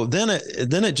 so then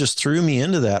it just threw me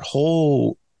into that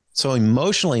whole, so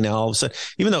emotionally now all of a sudden,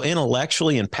 even though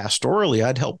intellectually and pastorally,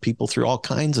 I'd help people through all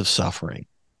kinds of suffering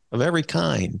of every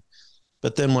kind.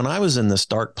 But then when I was in this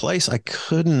dark place, I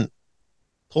couldn't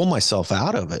pull myself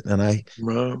out of it. And I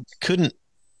couldn't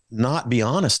not be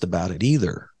honest about it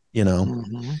either,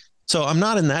 So I'm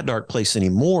not in that dark place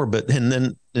anymore,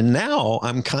 and now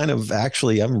I'm kind of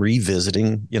I'm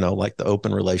revisiting, like the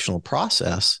open relational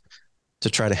process to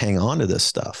try to hang on to this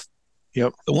stuff.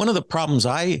 Yep. But one of the problems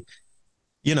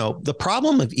the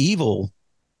problem of evil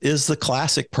is the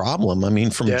classic problem. I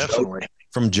mean,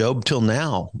 from Job till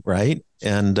now, right?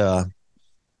 And,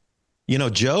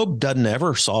 Job doesn't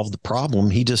ever solve the problem.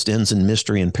 He just ends in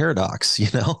mystery and paradox,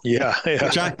 Yeah. Yeah.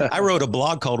 Which I wrote a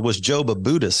blog called "Was Job a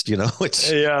Buddhist?" Which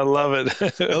yeah, I love it.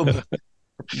 Job,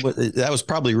 that was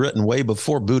probably written way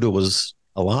before Buddha was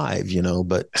alive,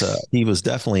 but he was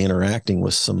definitely interacting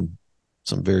with some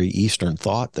very Eastern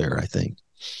thought there, I think.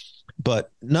 But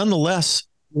nonetheless,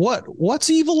 what's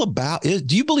evil about?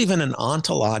 Do you believe in an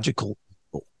ontological?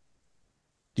 Do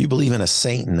you believe in a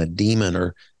Satan, a demon,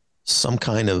 or some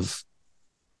kind of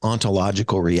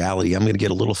ontological reality? I'm going to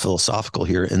get a little philosophical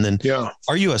here. And then,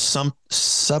 are you a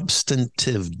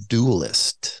substantive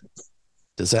dualist?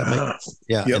 Does that make sense?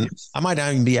 Yeah. Yep. And I might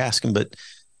not even be asking, but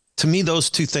to me, those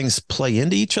two things play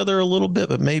into each other a little bit,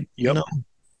 but maybe,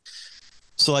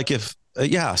 so like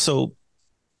so.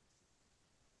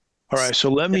 All right. So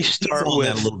let me start with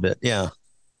that a little bit. Yeah.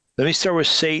 Let me start with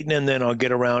Satan, and then I'll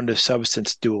get around to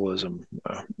substance dualism.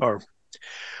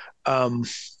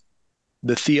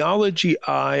 The theology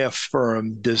I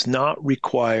affirm does not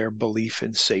require belief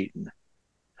in Satan.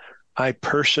 I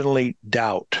personally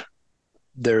doubt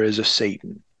there is a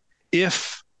Satan.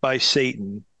 If by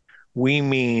Satan we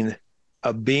mean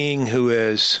a being who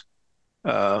has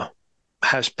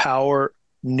power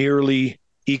nearly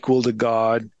equal to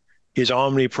God, is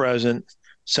omnipresent,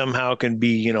 somehow can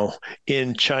be,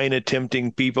 in China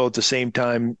tempting people at the same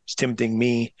time tempting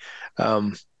me.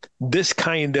 This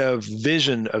kind of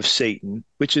vision of Satan,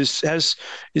 which is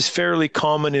fairly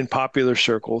common in popular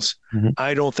circles,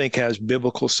 I don't think has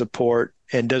biblical support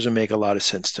and doesn't make a lot of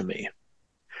sense to me.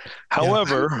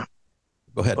 However,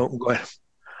 go ahead. Go ahead.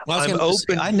 Well, I'm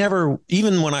open. I never,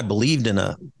 even when I believed in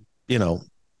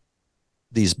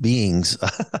these beings,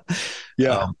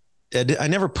 I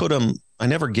never put them. I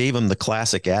never gave them the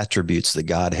classic attributes that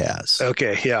God has.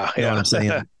 Okay. Yeah. You know what I'm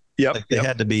saying? Yep. Like they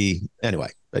had to be anyway.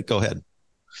 But go ahead.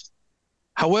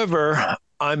 However,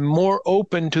 I'm more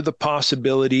open to the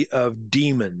possibility of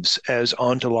demons as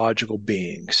ontological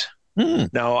beings.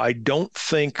 Now, I don't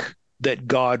think that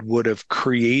God would have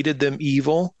created them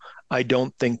evil. I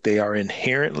don't think they are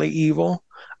inherently evil.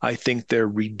 I think they're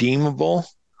redeemable.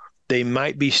 They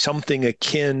might be something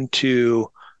akin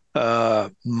to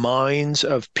minds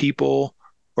of people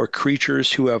or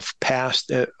creatures who have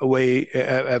passed away,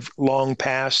 have long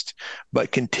passed,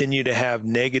 but continue to have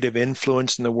negative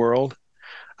influence in the world.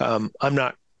 I'm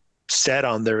not set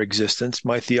on their existence.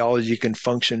 My theology can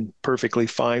function perfectly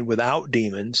fine without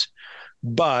demons,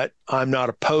 but I'm not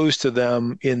opposed to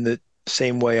them in the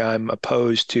same way I'm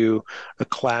opposed to a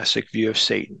classic view of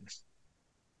Satan.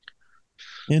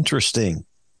 Interesting.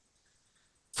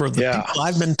 For the Yeah, people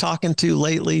I've been talking to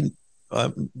lately,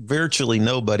 virtually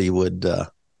nobody would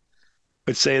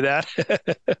say that.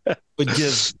 would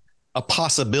give a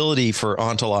possibility for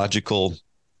ontological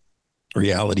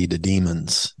reality to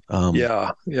demons.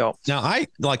 Yeah, yeah, Now,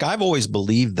 I've always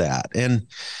believed that, and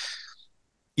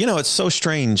it's so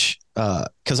strange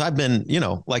because I've been,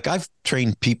 I've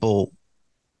trained people,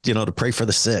 to pray for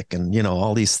the sick, and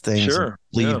all these things. And sure.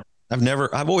 believe Yeah,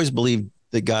 I've always believed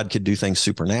that God could do things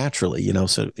supernaturally.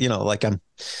 So I'm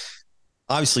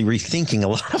obviously rethinking a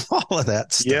lot of all of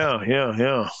that stuff. yeah,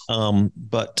 yeah, yeah.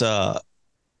 But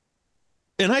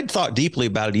and I'd thought deeply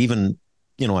about it, even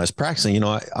I was practicing.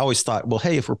 I always thought, well,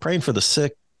 hey, if we're praying for the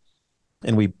sick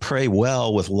and we pray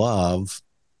well with love,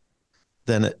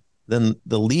 then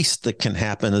the least that can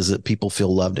happen is that people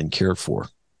feel loved and cared for.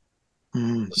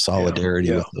 Yeah, Solidarity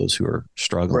yeah. with those who are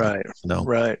struggling. Right,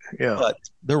 right. Yeah, But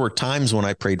there were times when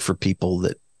I prayed for people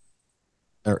that,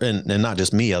 and not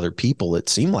just me, other people, it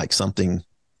seemed like something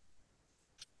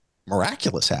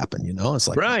miraculous happened. It's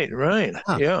like, right, right.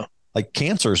 huh, Yeah, like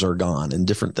cancers are gone and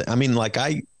different things. I mean, like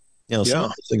some yeah, of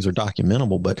those things are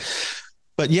documentable,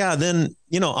 but yeah, then,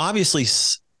 obviously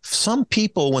some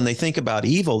people, when they think about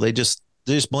evil, they just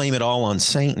blame it all on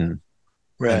Satan and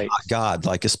right. not God,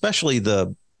 like especially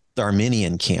the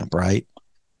Arminian camp, right?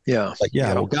 Yeah, Like,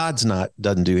 yeah, yeah. well,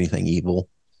 doesn't do anything evil.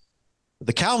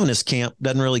 The Calvinist camp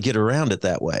doesn't really get around it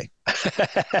that way,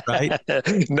 right?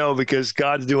 No, because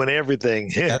God's doing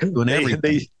everything. That's doing everything.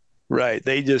 They, right.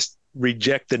 They just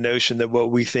reject the notion that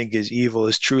what we think is evil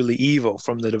is truly evil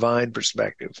from the divine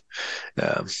perspective.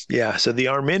 Yeah. So the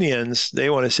Arminians, they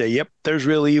want to say, yep, there's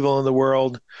real evil in the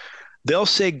world. They'll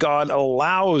say God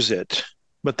allows it,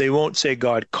 but they won't say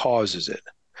God causes it.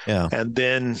 Yeah. And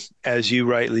then, as you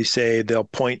rightly say, they'll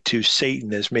point to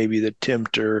Satan as maybe the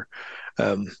tempter.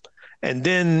 Um, and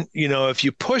then, if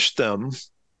you push them,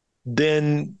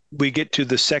 then we get to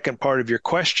the second part of your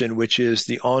question, which is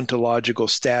the ontological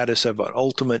status of an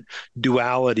ultimate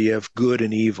duality of good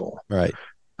and evil. Right.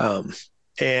 Um,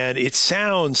 and it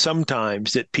sounds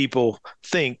sometimes that people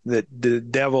think that the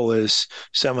devil is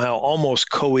somehow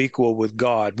almost co-equal with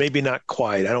God. Maybe not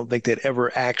quite. I don't think they'd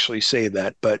ever actually say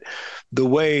that. But the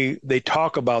way they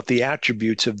talk about the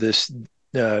attributes of this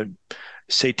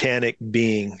satanic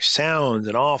being sounds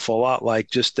an awful lot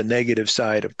like just the negative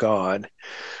side of God.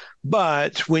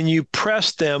 But when you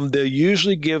press them, they'll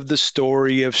usually give the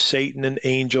story of Satan and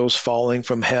angels falling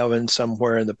from heaven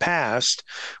somewhere in the past,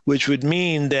 which would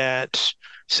mean that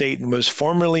Satan was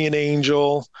formerly an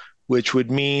angel, which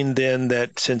would mean then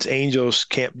that since angels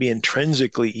can't be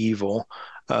intrinsically evil,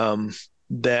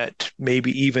 that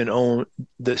maybe even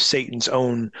the Satan's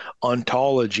own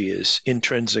ontology is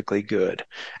intrinsically good.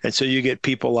 And so you get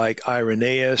people like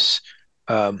Irenaeus,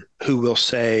 who will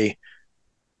say,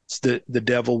 the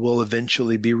devil will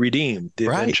eventually be redeemed.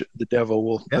 Right. The devil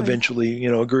will Yeah. eventually,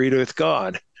 agree with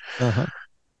God.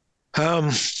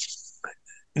 Uh-huh.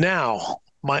 Now,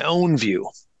 my own view.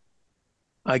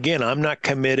 Again, I'm not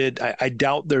committed. I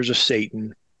doubt there's a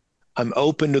Satan. I'm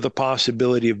open to the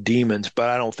possibility of demons, but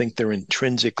I don't think they're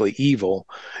intrinsically evil.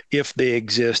 If they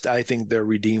exist, I think they're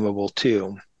redeemable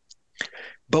too.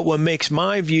 But what makes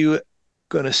my view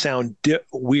going to sound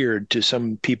weird to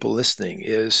some people listening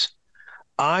is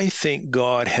I think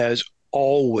God has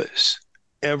always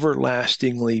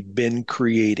everlastingly been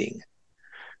creating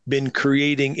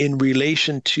in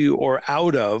relation to or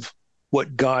out of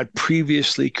what God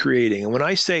previously creating. And when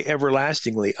I say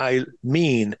everlastingly, I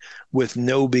mean with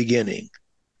no beginning.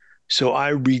 So I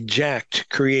reject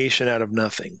creation out of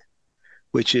nothing,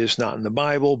 which is not in the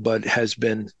Bible, but has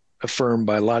been affirmed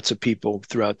by lots of people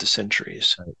throughout the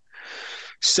centuries. Right.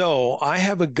 So I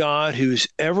have a God who's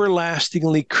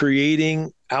everlastingly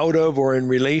creating out of or in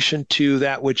relation to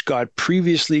that which God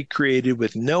previously created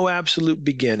with no absolute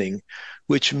beginning,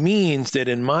 which means that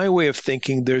in my way of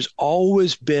thinking, there's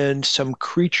always been some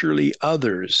creaturely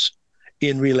others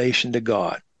in relation to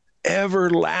God,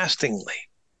 everlastingly.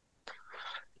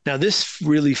 Now, this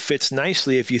really fits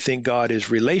nicely if you think God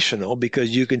is relational,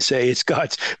 because you can say it's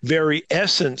God's very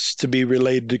essence to be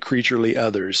related to creaturely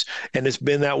others, and it's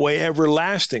been that way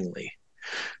everlastingly.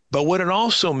 But what it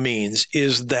also means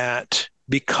is that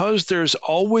because there's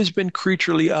always been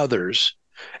creaturely others,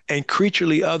 and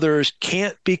creaturely others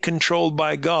can't be controlled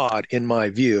by God, in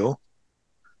my view,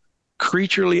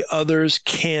 creaturely others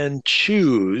can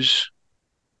choose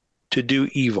to do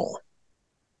evil.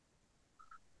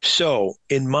 So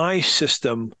in my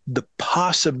system, the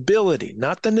possibility,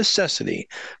 not the necessity,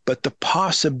 but the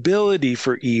possibility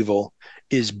for evil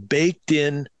is baked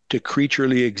in to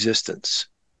creaturely existence.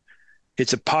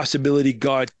 It's a possibility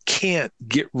God can't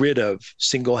get rid of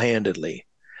single-handedly.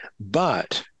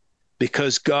 But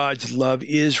because God's love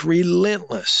is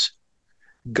relentless,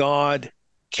 God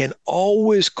can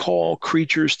always call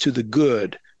creatures to the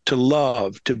good, to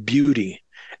love, to beauty.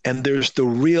 And there's the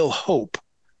real hope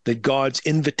that God's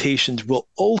invitations will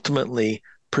ultimately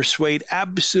persuade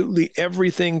absolutely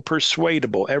everything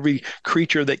persuadable, every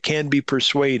creature that can be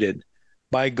persuaded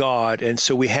by God. And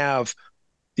so we have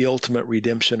the ultimate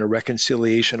redemption or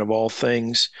reconciliation of all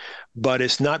things. But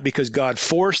it's not because God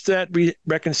forced that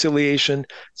reconciliation.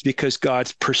 It's because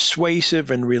God's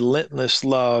persuasive and relentless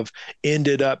love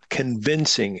ended up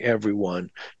convincing everyone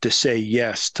to say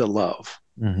yes to love.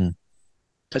 Mm-hmm.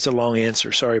 That's a long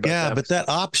answer. Sorry about that. Yeah, but that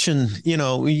option,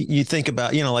 you think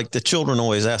about, like the children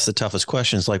always ask the toughest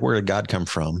questions, like where did God come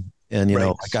from? And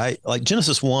Right. like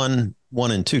Genesis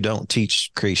 1:1 and 2 don't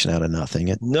teach creation out of nothing.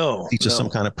 It teaches some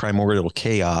kind of primordial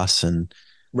chaos, and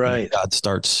right. God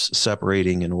starts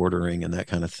separating and ordering and that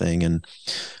kind of thing. And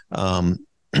and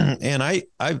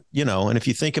and if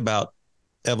you think about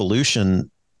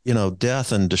evolution,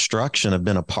 death and destruction have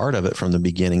been a part of it from the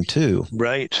beginning too.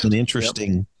 Right. It's an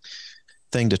interesting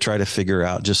thing to try to figure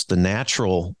out, just the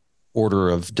natural order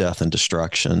of death and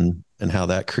destruction and how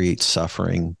that creates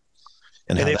suffering.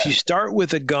 And if you start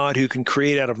with a God who can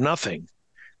create out of nothing,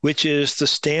 which is the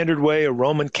standard way, a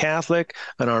Roman Catholic,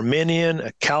 an Arminian,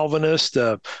 a Calvinist,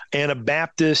 an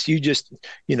Anabaptist, you just,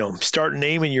 start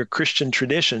naming your Christian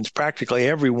traditions, practically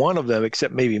every one of them,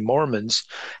 except maybe Mormons,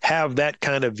 have that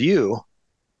kind of view.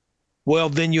 Well,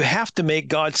 then you have to make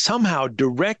God somehow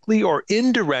directly or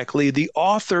indirectly the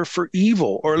author for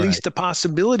evil, or at least the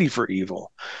possibility for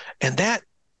evil. And that,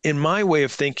 in my way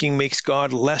of thinking, makes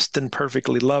God less than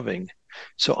perfectly loving.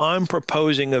 So I'm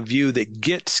proposing a view that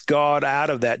gets God out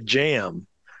of that jam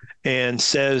and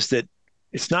says that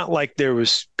it's not like there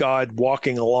was God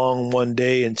walking along one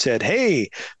day and said, hey,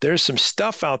 there's some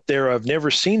stuff out there I've never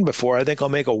seen before. I think I'll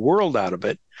make a world out of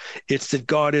it. It's that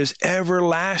God has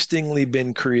everlastingly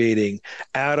been creating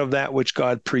out of that which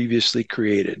God previously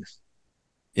created.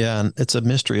 Yeah, and it's a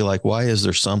mystery. Like, why is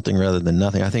there something rather than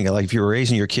nothing? I think, like, if you were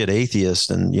raising your kid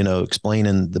atheist and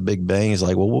explaining the Big Bang, is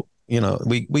like, well,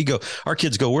 we go, our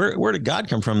kids go, where did God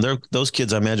come from? Those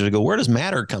kids, I imagine, to go, where does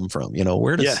matter come from?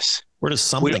 Where does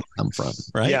something come from?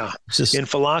 Right? Yeah. In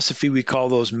philosophy, we call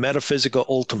those metaphysical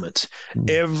ultimates.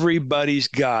 Everybody's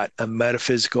got a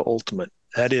metaphysical ultimate.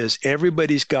 That is,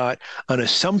 everybody's got an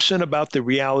assumption about the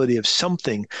reality of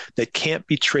something that can't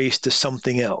be traced to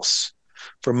something else.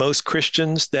 For most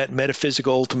Christians, that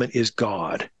metaphysical ultimate is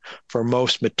God. For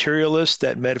most materialists,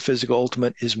 that metaphysical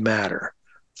ultimate is matter.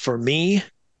 For me,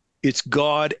 it's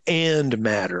God and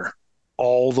matter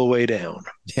all the way down.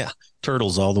 Yeah,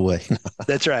 turtles all the way.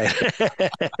 That's right.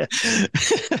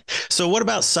 So what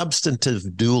about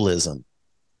substantive dualism?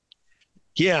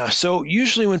 Yeah. So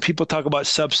usually when people talk about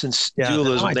substance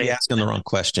dualism, I might be asking the wrong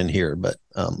question here, but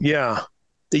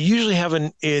they usually have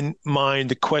in mind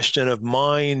the question of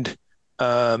mind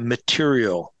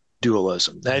material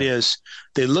dualism. That is,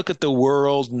 they look at the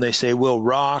world and they say, well,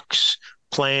 rocks,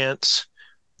 plants,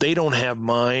 they don't have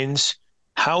minds.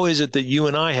 How is it that you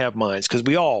and I have minds? Because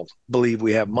we all believe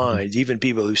we have minds. Even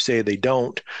people who say they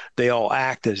don't, they all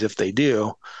act as if they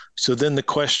do. So then the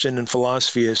question in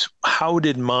philosophy is, how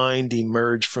did mind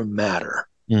emerge from matter?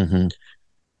 Mm-hmm.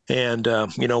 And,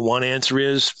 one answer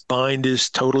is mind is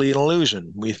totally an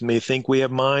illusion. We may think we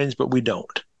have minds, but we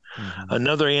don't. Mm-hmm.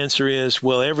 Another answer is,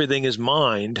 well, everything is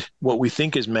mind. What we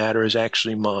think is matter is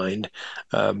actually mind,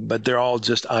 but they're all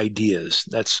just ideas.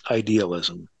 That's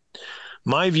idealism.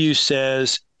 My view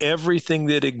says everything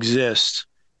that exists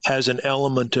has an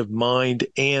element of mind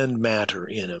and matter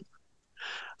in it.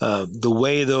 The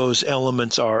way those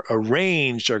elements are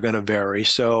arranged are going to vary.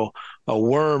 So a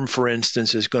worm, for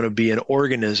instance, is going to be an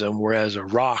organism, whereas a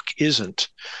rock isn't.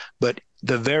 But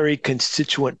the very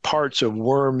constituent parts of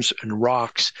worms and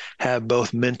rocks have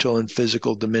both mental and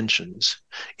physical dimensions.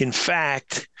 In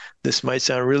fact, this might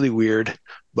sound really weird,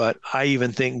 but I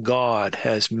even think God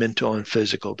has mental and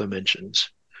physical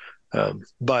dimensions.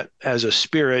 But as a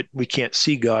spirit, we can't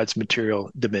see God's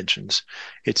material dimensions.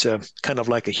 It's a kind of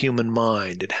like a human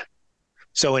mind.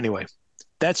 So anyway,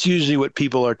 that's usually what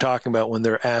people are talking about when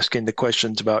they're asking the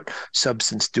questions about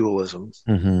substance dualism.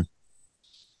 Mm-hmm.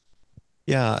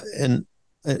 Yeah, and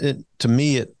to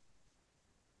me,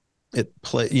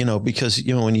 because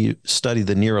when you study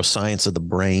the neuroscience of the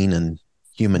brain and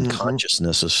human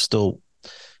consciousness is still, I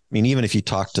mean, even if you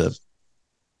talk to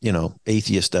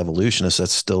atheist evolutionists,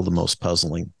 that's still the most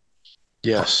puzzling part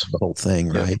Yes. of the whole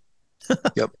thing, Yep. right?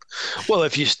 Yep. Well,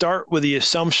 if you start with the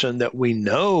assumption that we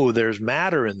know there's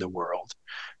matter in the world,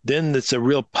 then it's a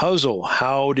real puzzle.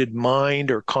 How did mind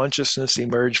or consciousness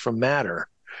emerge from matter?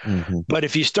 Mm-hmm. But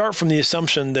if you start from the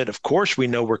assumption that, of course, we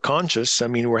know we're conscious, I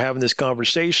mean, we're having this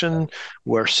conversation,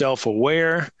 we're self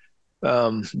aware,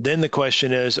 then the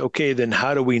question is, okay, then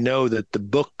how do we know that the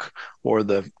book or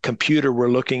the computer we're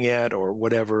looking at or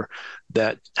whatever,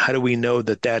 that how do we know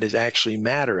that that is actually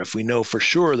matter if we know for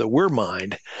sure that we're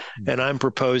mind? And I'm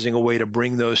proposing a way to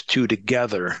bring those two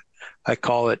together. I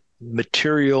call it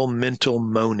material mental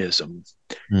monism.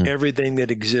 Mm. Everything that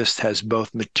exists has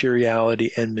both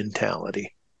materiality and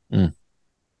mentality. Mm.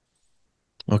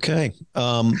 Okay.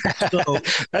 So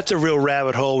That's a real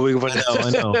rabbit hole. We I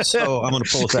know. So I'm going to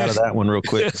pull us out of that one real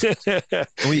quick.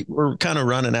 We're kind of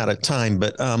running out of time,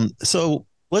 but so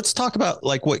let's talk about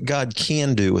like what God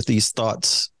can do with these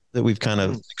thoughts that we've kind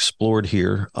of explored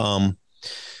here.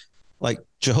 Like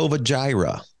Jehovah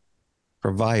Jireh,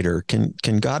 provider. Can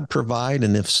God provide,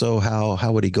 and if so,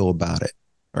 how would He go about it,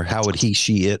 or how would he,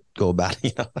 she, it go about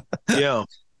it? Yeah.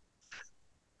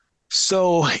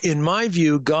 So, in my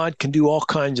view, God can do all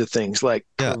kinds of things like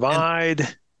Yeah, provide, and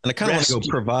I kind of want to go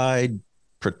rescue. provide,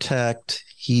 protect,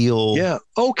 heal. Yeah.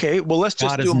 Okay. Well, let's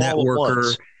just God do is them all at networker.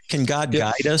 once. Can God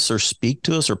Yeah. guide us or speak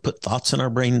to us or put thoughts in our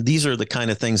brain? These are the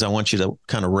kind of things I want you to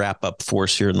kind of wrap up for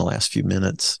us here in the last few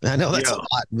minutes. I know that's a Yeah.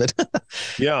 lot, but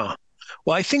Yeah.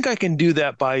 Well, I think I can do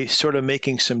that by sort of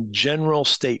making some general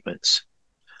statements.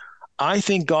 I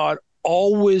think God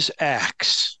always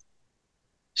acts.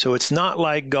 So it's not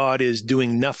like God is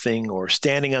doing nothing or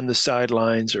standing on the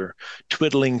sidelines or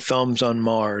twiddling thumbs on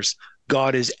Mars.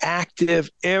 God is active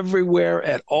everywhere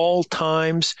at all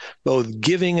times, both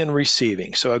giving and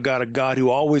receiving. So I've got a God who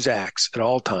always acts at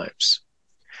all times.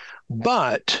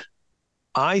 But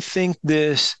I think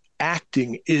this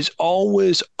acting is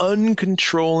always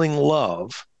uncontrolling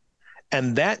love.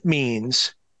 And that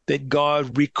means that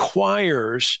God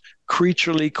requires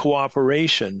creaturely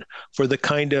cooperation for the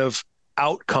kind of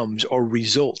outcomes or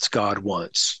results God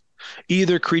wants.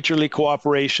 Either creaturely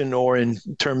cooperation or, in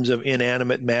terms of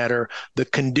inanimate matter, the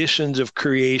conditions of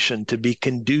creation to be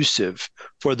conducive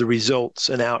for the results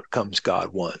and outcomes God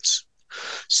wants.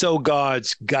 So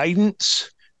God's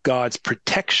guidance, God's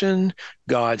protection,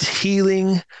 God's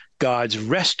healing, God's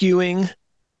rescuing,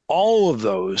 all of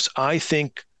those, I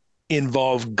think,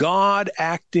 involve God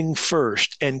acting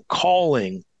first and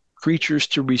calling creatures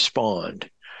to respond.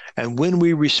 And when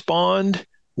we respond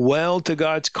well to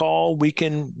God's call, we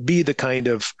can be the kind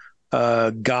of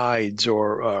guides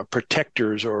or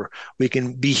protectors, or we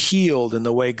can be healed in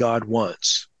the way God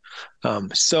wants.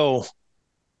 So,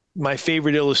 my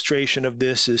favorite illustration of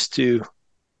this is to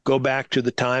go back to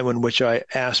the time in which I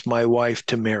asked my wife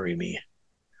to marry me.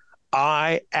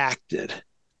 I acted.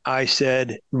 I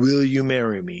said, "Will you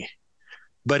marry me?"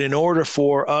 But in order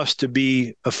for us to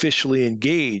be officially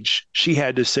engaged, she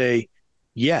had to say,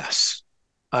 "Yes,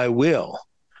 I will."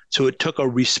 So it took a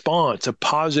response, a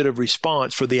positive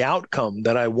response for the outcome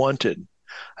that I wanted.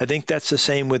 I think that's the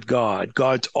same with God.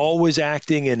 God's always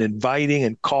acting and inviting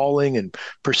and calling and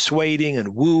persuading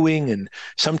and wooing and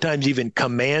sometimes even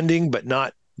commanding, but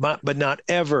not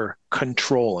ever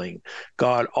controlling.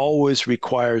 God always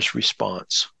requires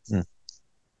response.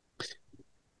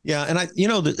 yeah. And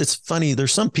it's funny.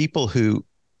 There's some people who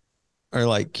are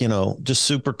like, just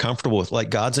super comfortable with like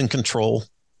God's in control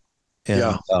and,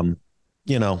 Yeah.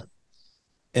 you know,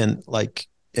 and like,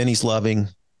 and He's loving.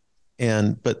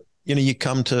 But you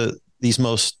come to these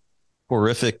most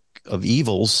horrific of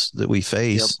evils that we Yep.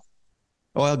 face.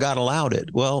 Well, God allowed it.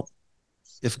 Well,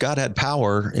 if God had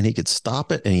power and He could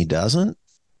stop it and He doesn't,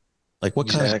 like what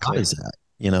kind of God Exactly. is that?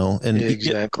 And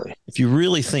Exactly. if you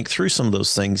really think through some of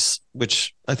those things,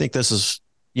 which I think this is,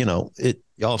 it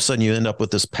all of a sudden you end up with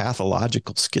this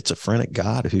pathological schizophrenic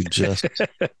God who just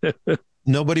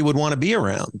nobody would want to be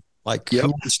around. Like Yep. who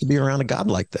wants to be around a God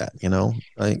like that?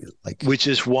 Like Which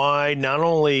is why not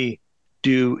only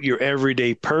do your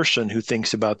everyday person who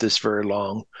thinks about this very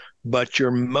long, but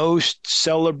your most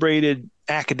celebrated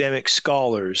academic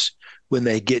scholars, when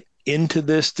they get into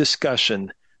this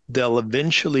discussion, they'll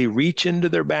eventually reach into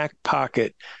their back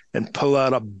pocket and pull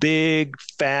out a big,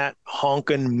 fat,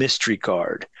 honking mystery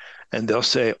card. And they'll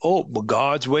say, "Oh, well,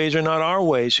 God's ways are not our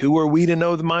ways. Who are we to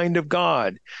know the mind of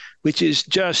God?" Which is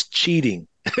just cheating.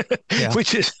 yeah,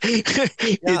 Which is, yeah,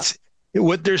 it's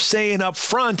what they're saying up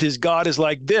front is God is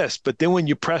like this. But then when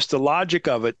you press the logic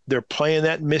of it, they're playing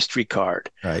that mystery card.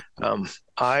 right. Um,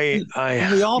 And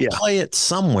we all yeah, play it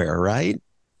somewhere, right?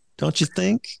 Don't you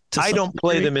think? To I some don't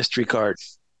play degree. the mystery card.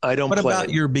 I don't What play about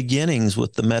it. your beginnings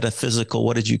with the metaphysical?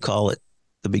 What did you call it?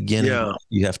 The beginning Yeah.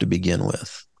 you have to begin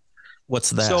with. What's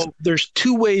that? So there's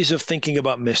two ways of thinking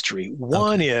about mystery. Okay.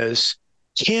 One is,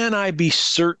 can I be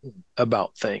certain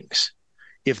about things?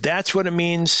 If that's what it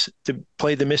means to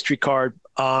play the mystery card,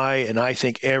 I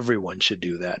think everyone should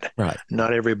do that. Right.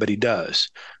 Not everybody does.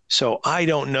 So I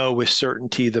don't know with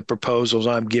certainty the proposals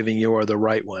I'm giving you are the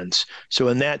right ones. So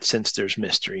in that sense, there's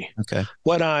mystery. Okay.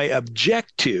 What I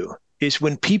object to is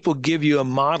when people give you a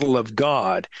model of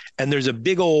God and there's a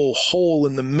big old hole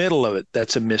in the middle of it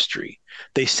that's a mystery.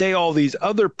 They say all these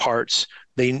other parts,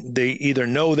 they either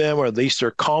know them or at least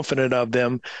they're confident of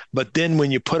them, but then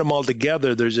when you put them all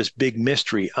together, there's this big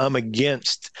mystery. I'm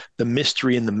against the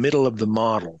mystery in the middle of the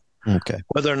model. Okay.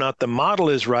 Whether or not the model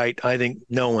is right, I think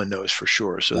no one knows for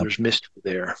sure. So Yep. there's mystery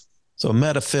there. So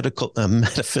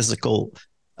metaphysical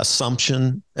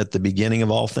assumption at the beginning of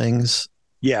all things.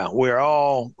 Yeah, we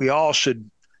all should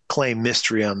claim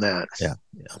mystery on that. Yeah.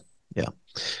 Yeah. Yeah.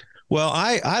 Well,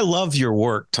 I love your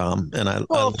work, Tom, and I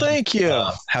Well, love thank you.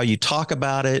 how you talk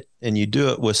about it, and you do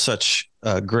it with such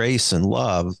grace and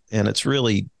love, and it's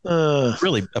really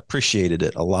appreciated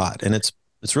it a lot, and it's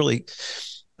really,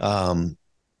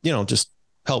 just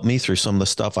helped me through some of the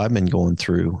stuff I've been going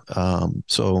through.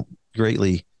 So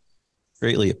greatly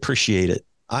appreciate it.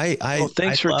 Well,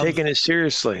 thanks for taking it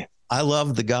seriously. I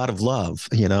love the God of love,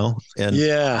 and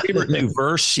Yeah. favorite new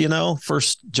verse, 1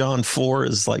 John 4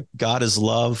 is like, God is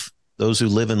love. Those who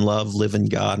live in love live in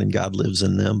God and God lives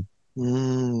in them.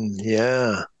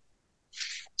 Yeah.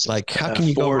 Like, how can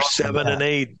you go 4, wrong 7, with and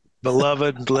 8.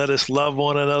 Beloved, let us love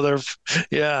one another.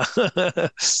 Yeah. that?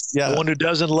 The Yeah. one who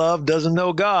doesn't love doesn't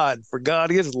know God, for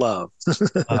God is love.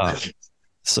 Uh,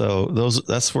 so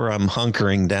that's where I'm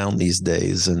hunkering down these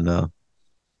days. And Well,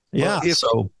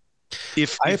 so I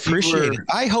if you appreciate it. were,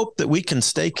 I hope that we can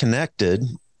stay connected me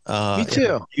in the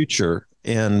too. future.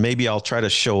 And maybe I'll try to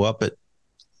show up at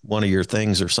one of your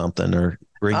things or something, or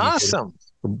Awesome.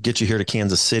 get you here to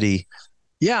Kansas City.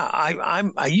 Yeah,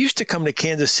 I used to come to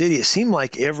Kansas City. It seemed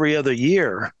like every other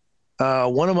year.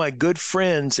 One of my good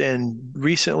friends and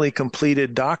recently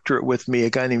completed doctorate with me, a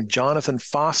guy named Jonathan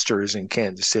Foster, is in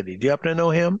Kansas City. Do you happen to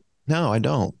know him? No, I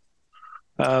don't.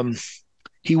 Um,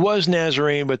 he was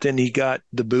Nazarene, but then he got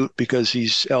the boot because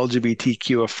he's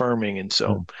LGBTQ affirming, and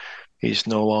so he's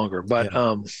no longer. But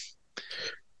Yeah.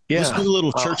 This yeah, new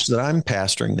little church that I'm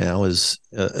pastoring now is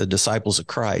Disciples of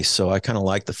Christ. So I kind of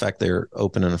like the fact they're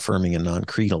open and affirming and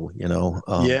non-creedal,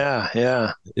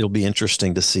 yeah. it'll be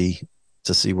interesting to see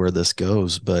where this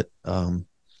goes. But I'm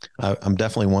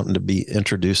definitely wanting to be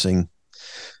introducing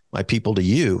my people to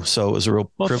you. So it was a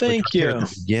real privilege Thank here at you.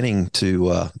 the beginning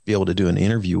to be able to do an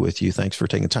interview with you. Thanks for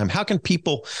taking time. How can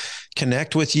people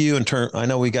connect with you I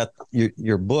know we got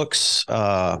your books,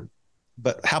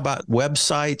 but how about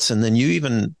websites? And then you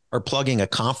even are plugging a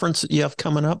conference that you have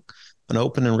coming up, an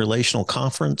open and relational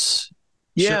conference.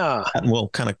 Yeah. And we'll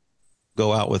kind of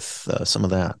go out with some of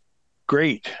that.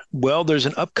 Great. Well, there's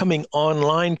an upcoming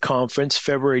online conference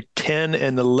February 10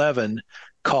 and 11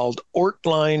 called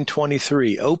Oord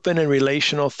 23, Open and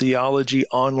Relational Theology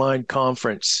Online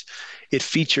Conference. It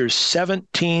features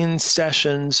 17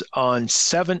 sessions on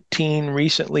 17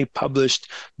 recently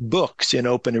published books in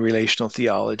open and relational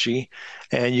theology.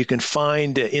 And you can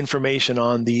find information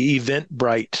on the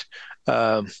Eventbrite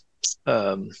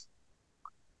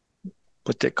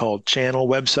what's that called? Channel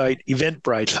website,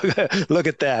 Eventbrite. Look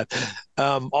at that.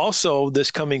 Also,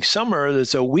 this coming summer,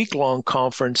 there's a week-long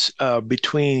conference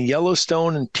between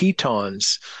Yellowstone and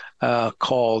Tetons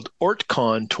called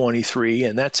OrtCon 23,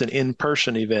 and that's an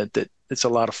in-person event it's a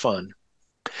lot of fun.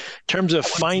 In terms of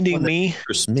finding me,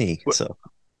 So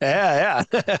yeah.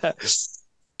 In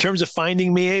terms of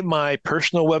finding me, my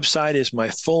personal website is my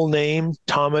full name,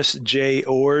 Thomas J.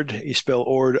 Oord. You spell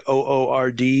Oord,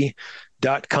 OORD.com.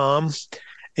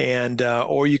 And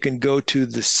or you can go to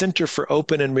the Center for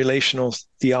Open and Relational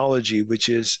Theology, which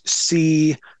is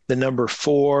C, the number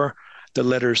 4, the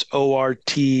letters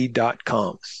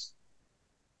ORT.com.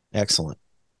 Excellent.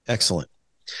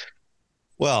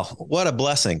 Well, what a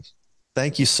blessing.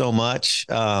 Thank you so much.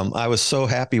 I was so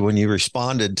happy when you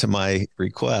responded to my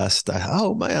request.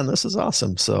 Oh man, this is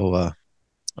awesome. So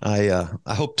I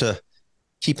hope to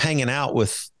keep hanging out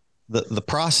with the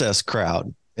process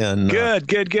crowd. And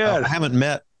Good. I haven't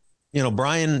met,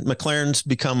 Brian McLaren's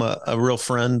become a real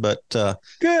friend, but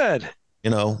Good.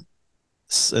 And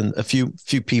a few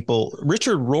people.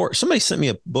 Richard Rohr. Somebody sent me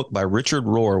a book by Richard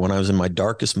Rohr when I was in my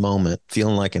darkest moment,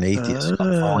 feeling like an atheist,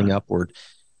 falling upward,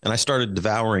 and I started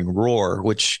devouring Rohr,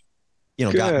 which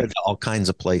got me to all kinds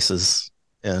of places.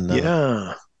 And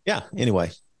yeah.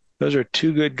 Anyway, Those are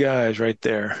two good guys right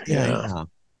there. Yeah.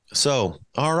 So,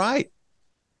 all right.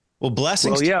 Well,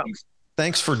 blessings Well, to yeah. you.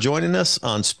 Thanks for joining us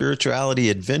on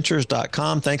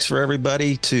spiritualityadventures.com. Thanks for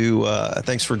everybody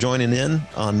thanks for joining in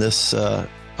on this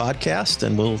podcast,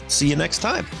 and we'll see you next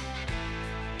time.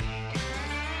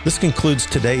 This concludes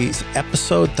today's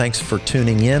episode. Thanks for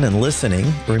tuning in and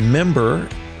listening. Remember,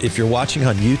 if you're watching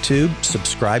on YouTube,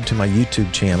 subscribe to my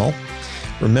YouTube channel.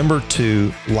 Remember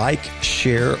to like,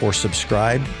 share, or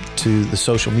subscribe to the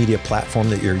social media platform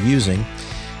that you're using.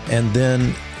 And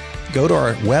then go to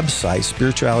our website,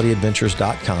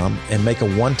 spiritualityadventures.com, and make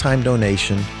a one-time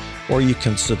donation, or you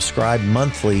can subscribe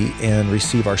monthly and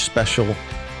receive our special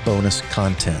bonus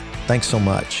content. Thanks so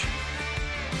much.